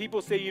reason that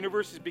people say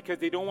universe is because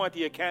they don't want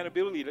the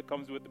accountability that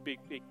comes with the big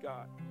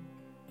God.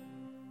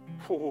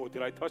 Oh,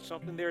 did I touch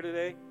something there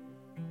today?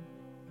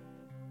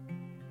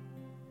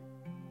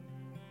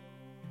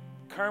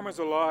 Karma's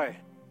a lie.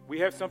 We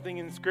have something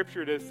in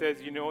Scripture that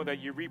says, you know, that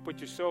you reap what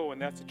you sow,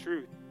 and that's the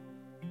truth.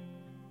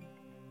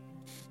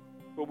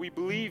 But we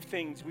believe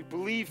things. We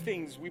believe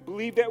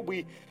that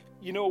we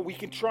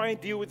can try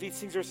and deal with these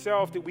things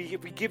ourselves, that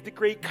if we give to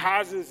great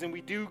causes and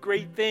we do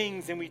great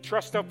things and we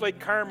trust stuff like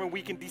karma,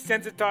 we can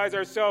desensitize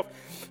ourselves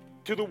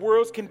to the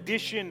world's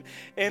condition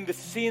and the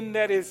sin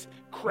that is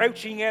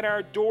crouching at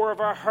our door of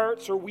our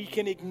hearts, or we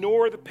can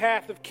ignore the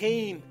path of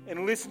Cain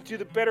and listen to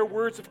the better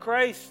words of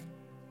Christ.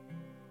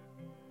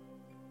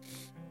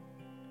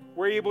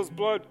 Where Abel's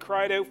blood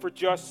cried out for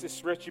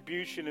justice,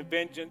 retribution, and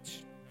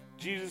vengeance,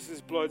 Jesus'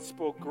 blood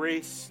spoke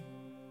grace,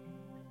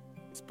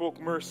 it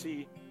spoke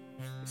mercy,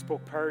 it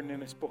spoke pardon,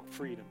 and it spoke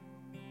freedom.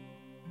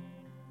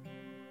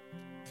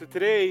 So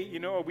today, you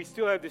know, we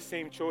still have the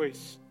same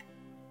choice.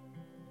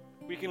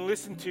 We can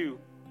listen to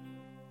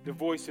the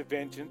voice of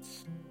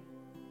vengeance.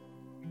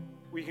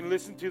 We can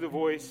listen to the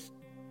voice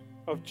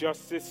of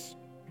justice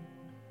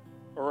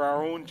or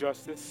our own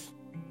justice.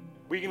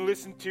 We can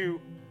listen to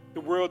the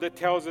world that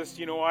tells us,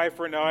 you know, eye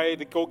for an eye,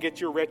 to go get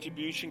your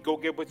retribution, go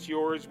get what's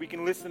yours. We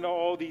can listen to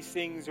all these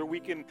things, or we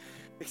can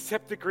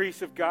accept the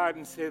grace of God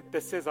and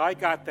that says, I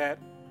got that,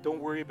 don't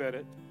worry about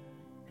it.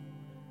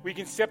 We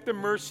can accept the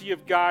mercy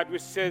of God,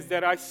 which says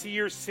that I see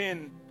your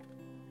sin,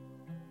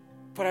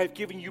 but I've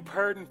given you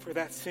pardon for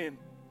that sin.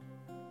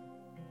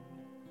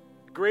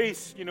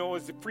 Grace,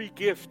 is the free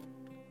gift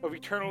of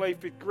eternal life.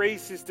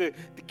 Grace is the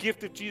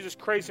gift of Jesus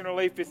Christ in our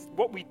life. It's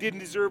what we didn't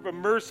deserve, but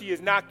mercy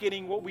is not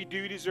getting what we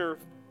do deserve.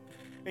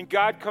 And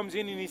God comes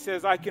in and he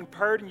says, I can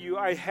pardon you.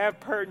 I have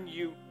pardoned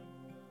you.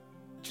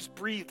 Just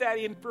breathe that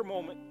in for a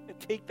moment and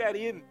take that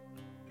in.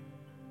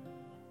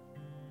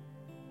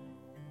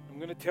 I'm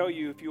going to tell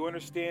you, if you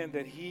understand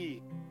that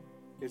he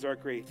is our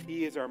grace,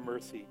 he is our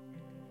mercy,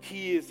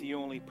 he is the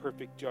only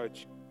perfect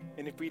judge.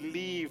 And if we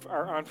leave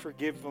our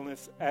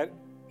unforgiveness at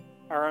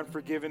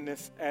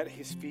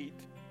his feet,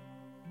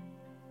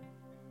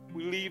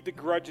 we leave the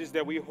grudges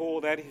that we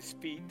hold at his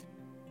feet,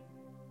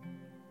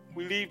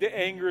 we leave the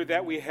anger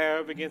that we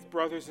have against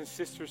brothers and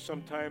sisters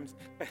sometimes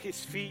at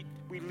his feet,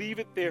 we leave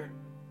it there.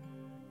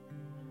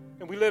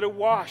 And we let it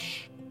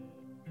wash.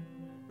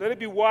 Let it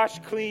be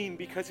washed clean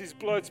because his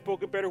blood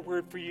spoke a better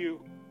word for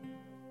you.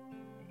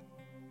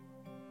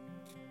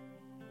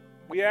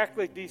 We act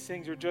like these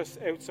things are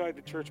just outside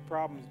the church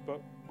problems,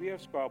 but we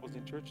have squabbles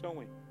in church, don't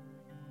we?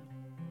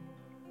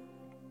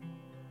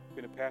 I've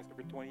been a pastor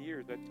for 20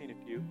 years. I've seen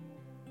a few.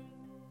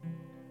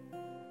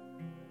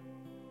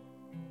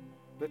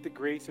 Let the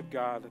grace of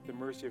God, let the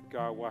mercy of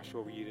God wash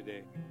over you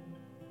today.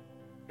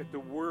 Let the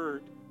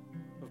word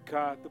of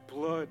God, the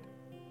blood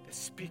that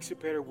speaks a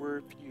better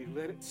word for you,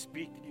 let it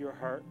speak to your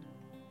heart.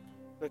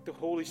 Let the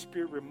Holy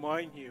Spirit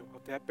remind you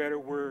of that better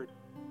word,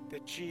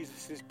 that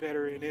Jesus is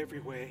better in every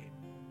way.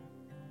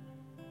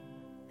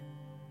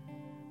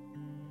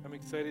 I'm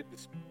excited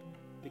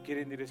to get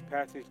into this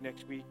passage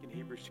next week in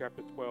Hebrews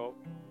chapter 12.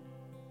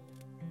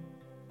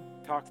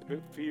 It talks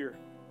about fear.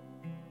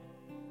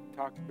 It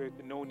talks about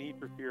the no need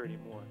for fear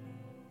anymore.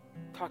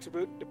 It talks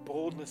about the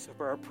boldness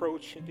of our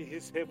approach into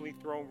his heavenly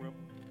throne room.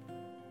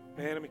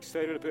 Man, I'm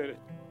excited about it.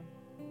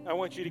 I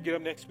want you to get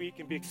up next week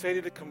and be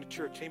excited to come to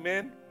church.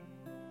 Amen?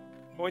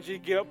 I want you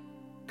to get up,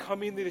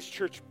 come into this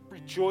church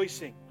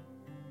rejoicing.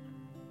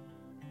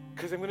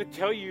 Because I'm going to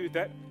tell you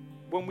that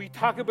when we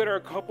talk about our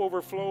cup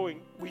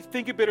overflowing, we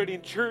think about it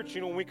in church.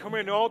 When we come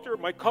in an altar,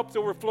 my cup's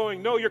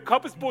overflowing. No, your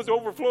cup is supposed to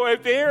overflow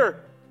out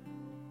there.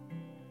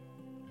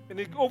 And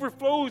it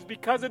overflows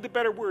because of the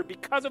better word,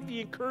 because of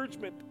the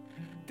encouragement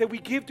that we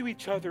give to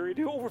each other. It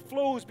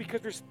overflows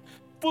because we're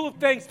full of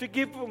thanks,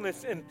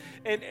 forgiveness, and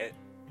I'm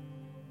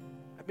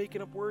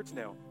making up words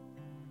now.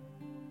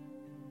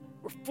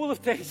 We're full of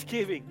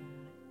thanksgiving.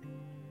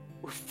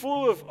 We're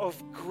full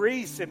of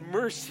grace and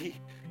mercy.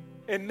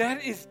 And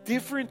that is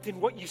different than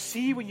what you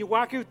see when you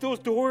walk out those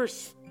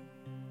doors.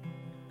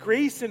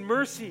 Grace and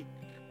mercy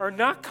are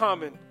not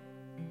common.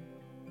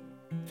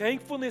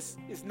 Thankfulness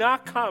is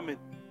not common.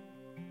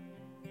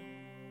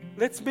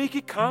 Let's make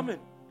it common.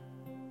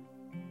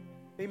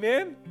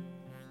 Amen?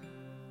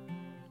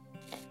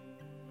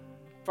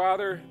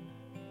 Father,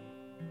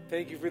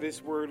 thank you for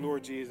this word,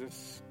 Lord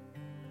Jesus.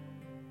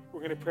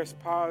 We're going to press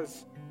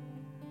pause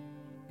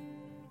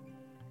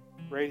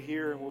right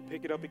here, and we'll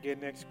pick it up again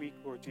next week,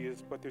 Lord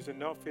Jesus. But there's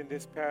enough in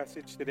this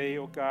passage today,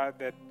 oh God,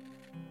 that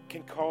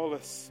can call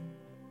us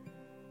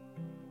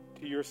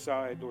to your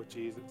side, Lord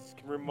Jesus.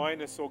 Can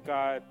remind us, oh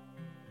God,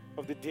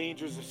 of the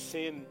dangers of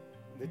sin,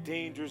 the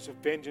dangers of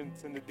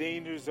vengeance, and the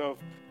dangers of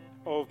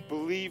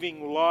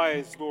believing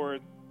lies,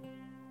 Lord.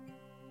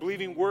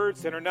 Believing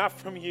words that are not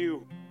from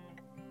you.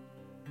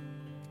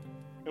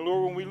 And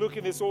Lord, when we look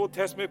in this Old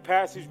Testament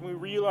passage, we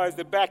realize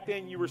that back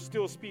then you were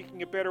still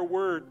speaking a better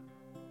word.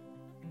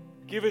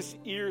 Give us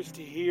ears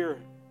to hear.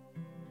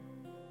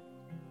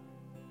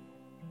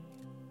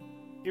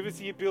 Give us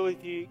the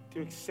ability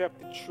to accept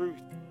the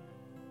truth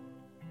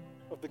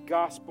of the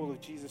gospel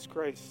of Jesus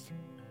Christ.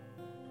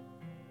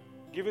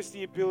 Give us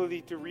the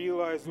ability to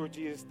realize, Lord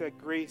Jesus, that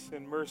grace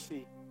and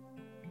mercy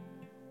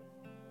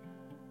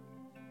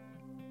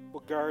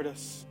will guard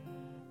us,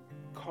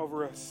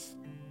 cover us.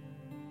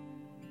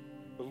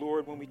 But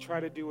Lord, when we try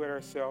to do it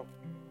ourselves,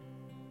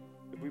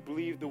 if we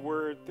believe the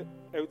word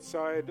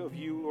outside of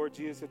you, Lord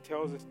Jesus, that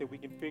tells us that we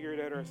can figure it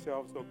out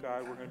ourselves, oh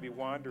God, we're going to be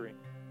wandering,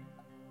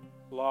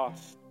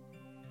 lost.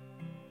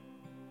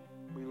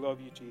 We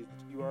love you, Jesus.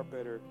 You are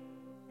better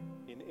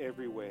in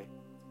every way.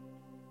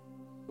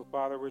 So,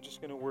 Father, we're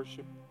just going to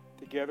worship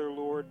together,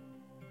 Lord,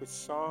 with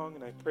song,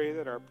 and I pray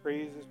that our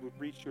praises would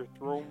reach your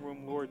throne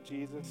room, Lord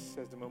Jesus,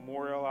 as a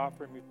memorial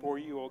offering before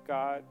you, oh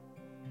God,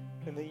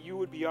 and that you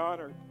would be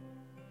honored.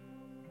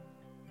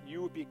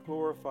 You would be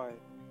glorified.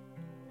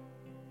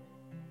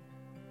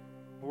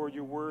 Lord,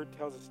 your word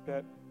tells us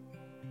that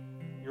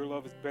your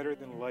love is better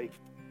than life.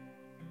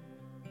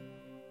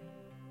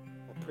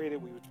 I pray that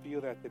we would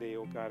feel that today,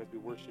 oh God, as we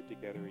worship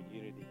together in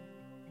unity.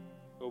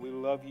 Lord, we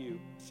love you.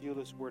 Seal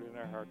this word in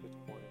our heart this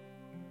morning.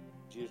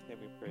 In Jesus' name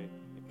we pray.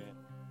 Amen.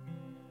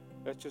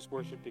 Let's just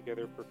worship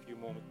together for a few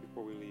moments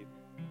before we leave.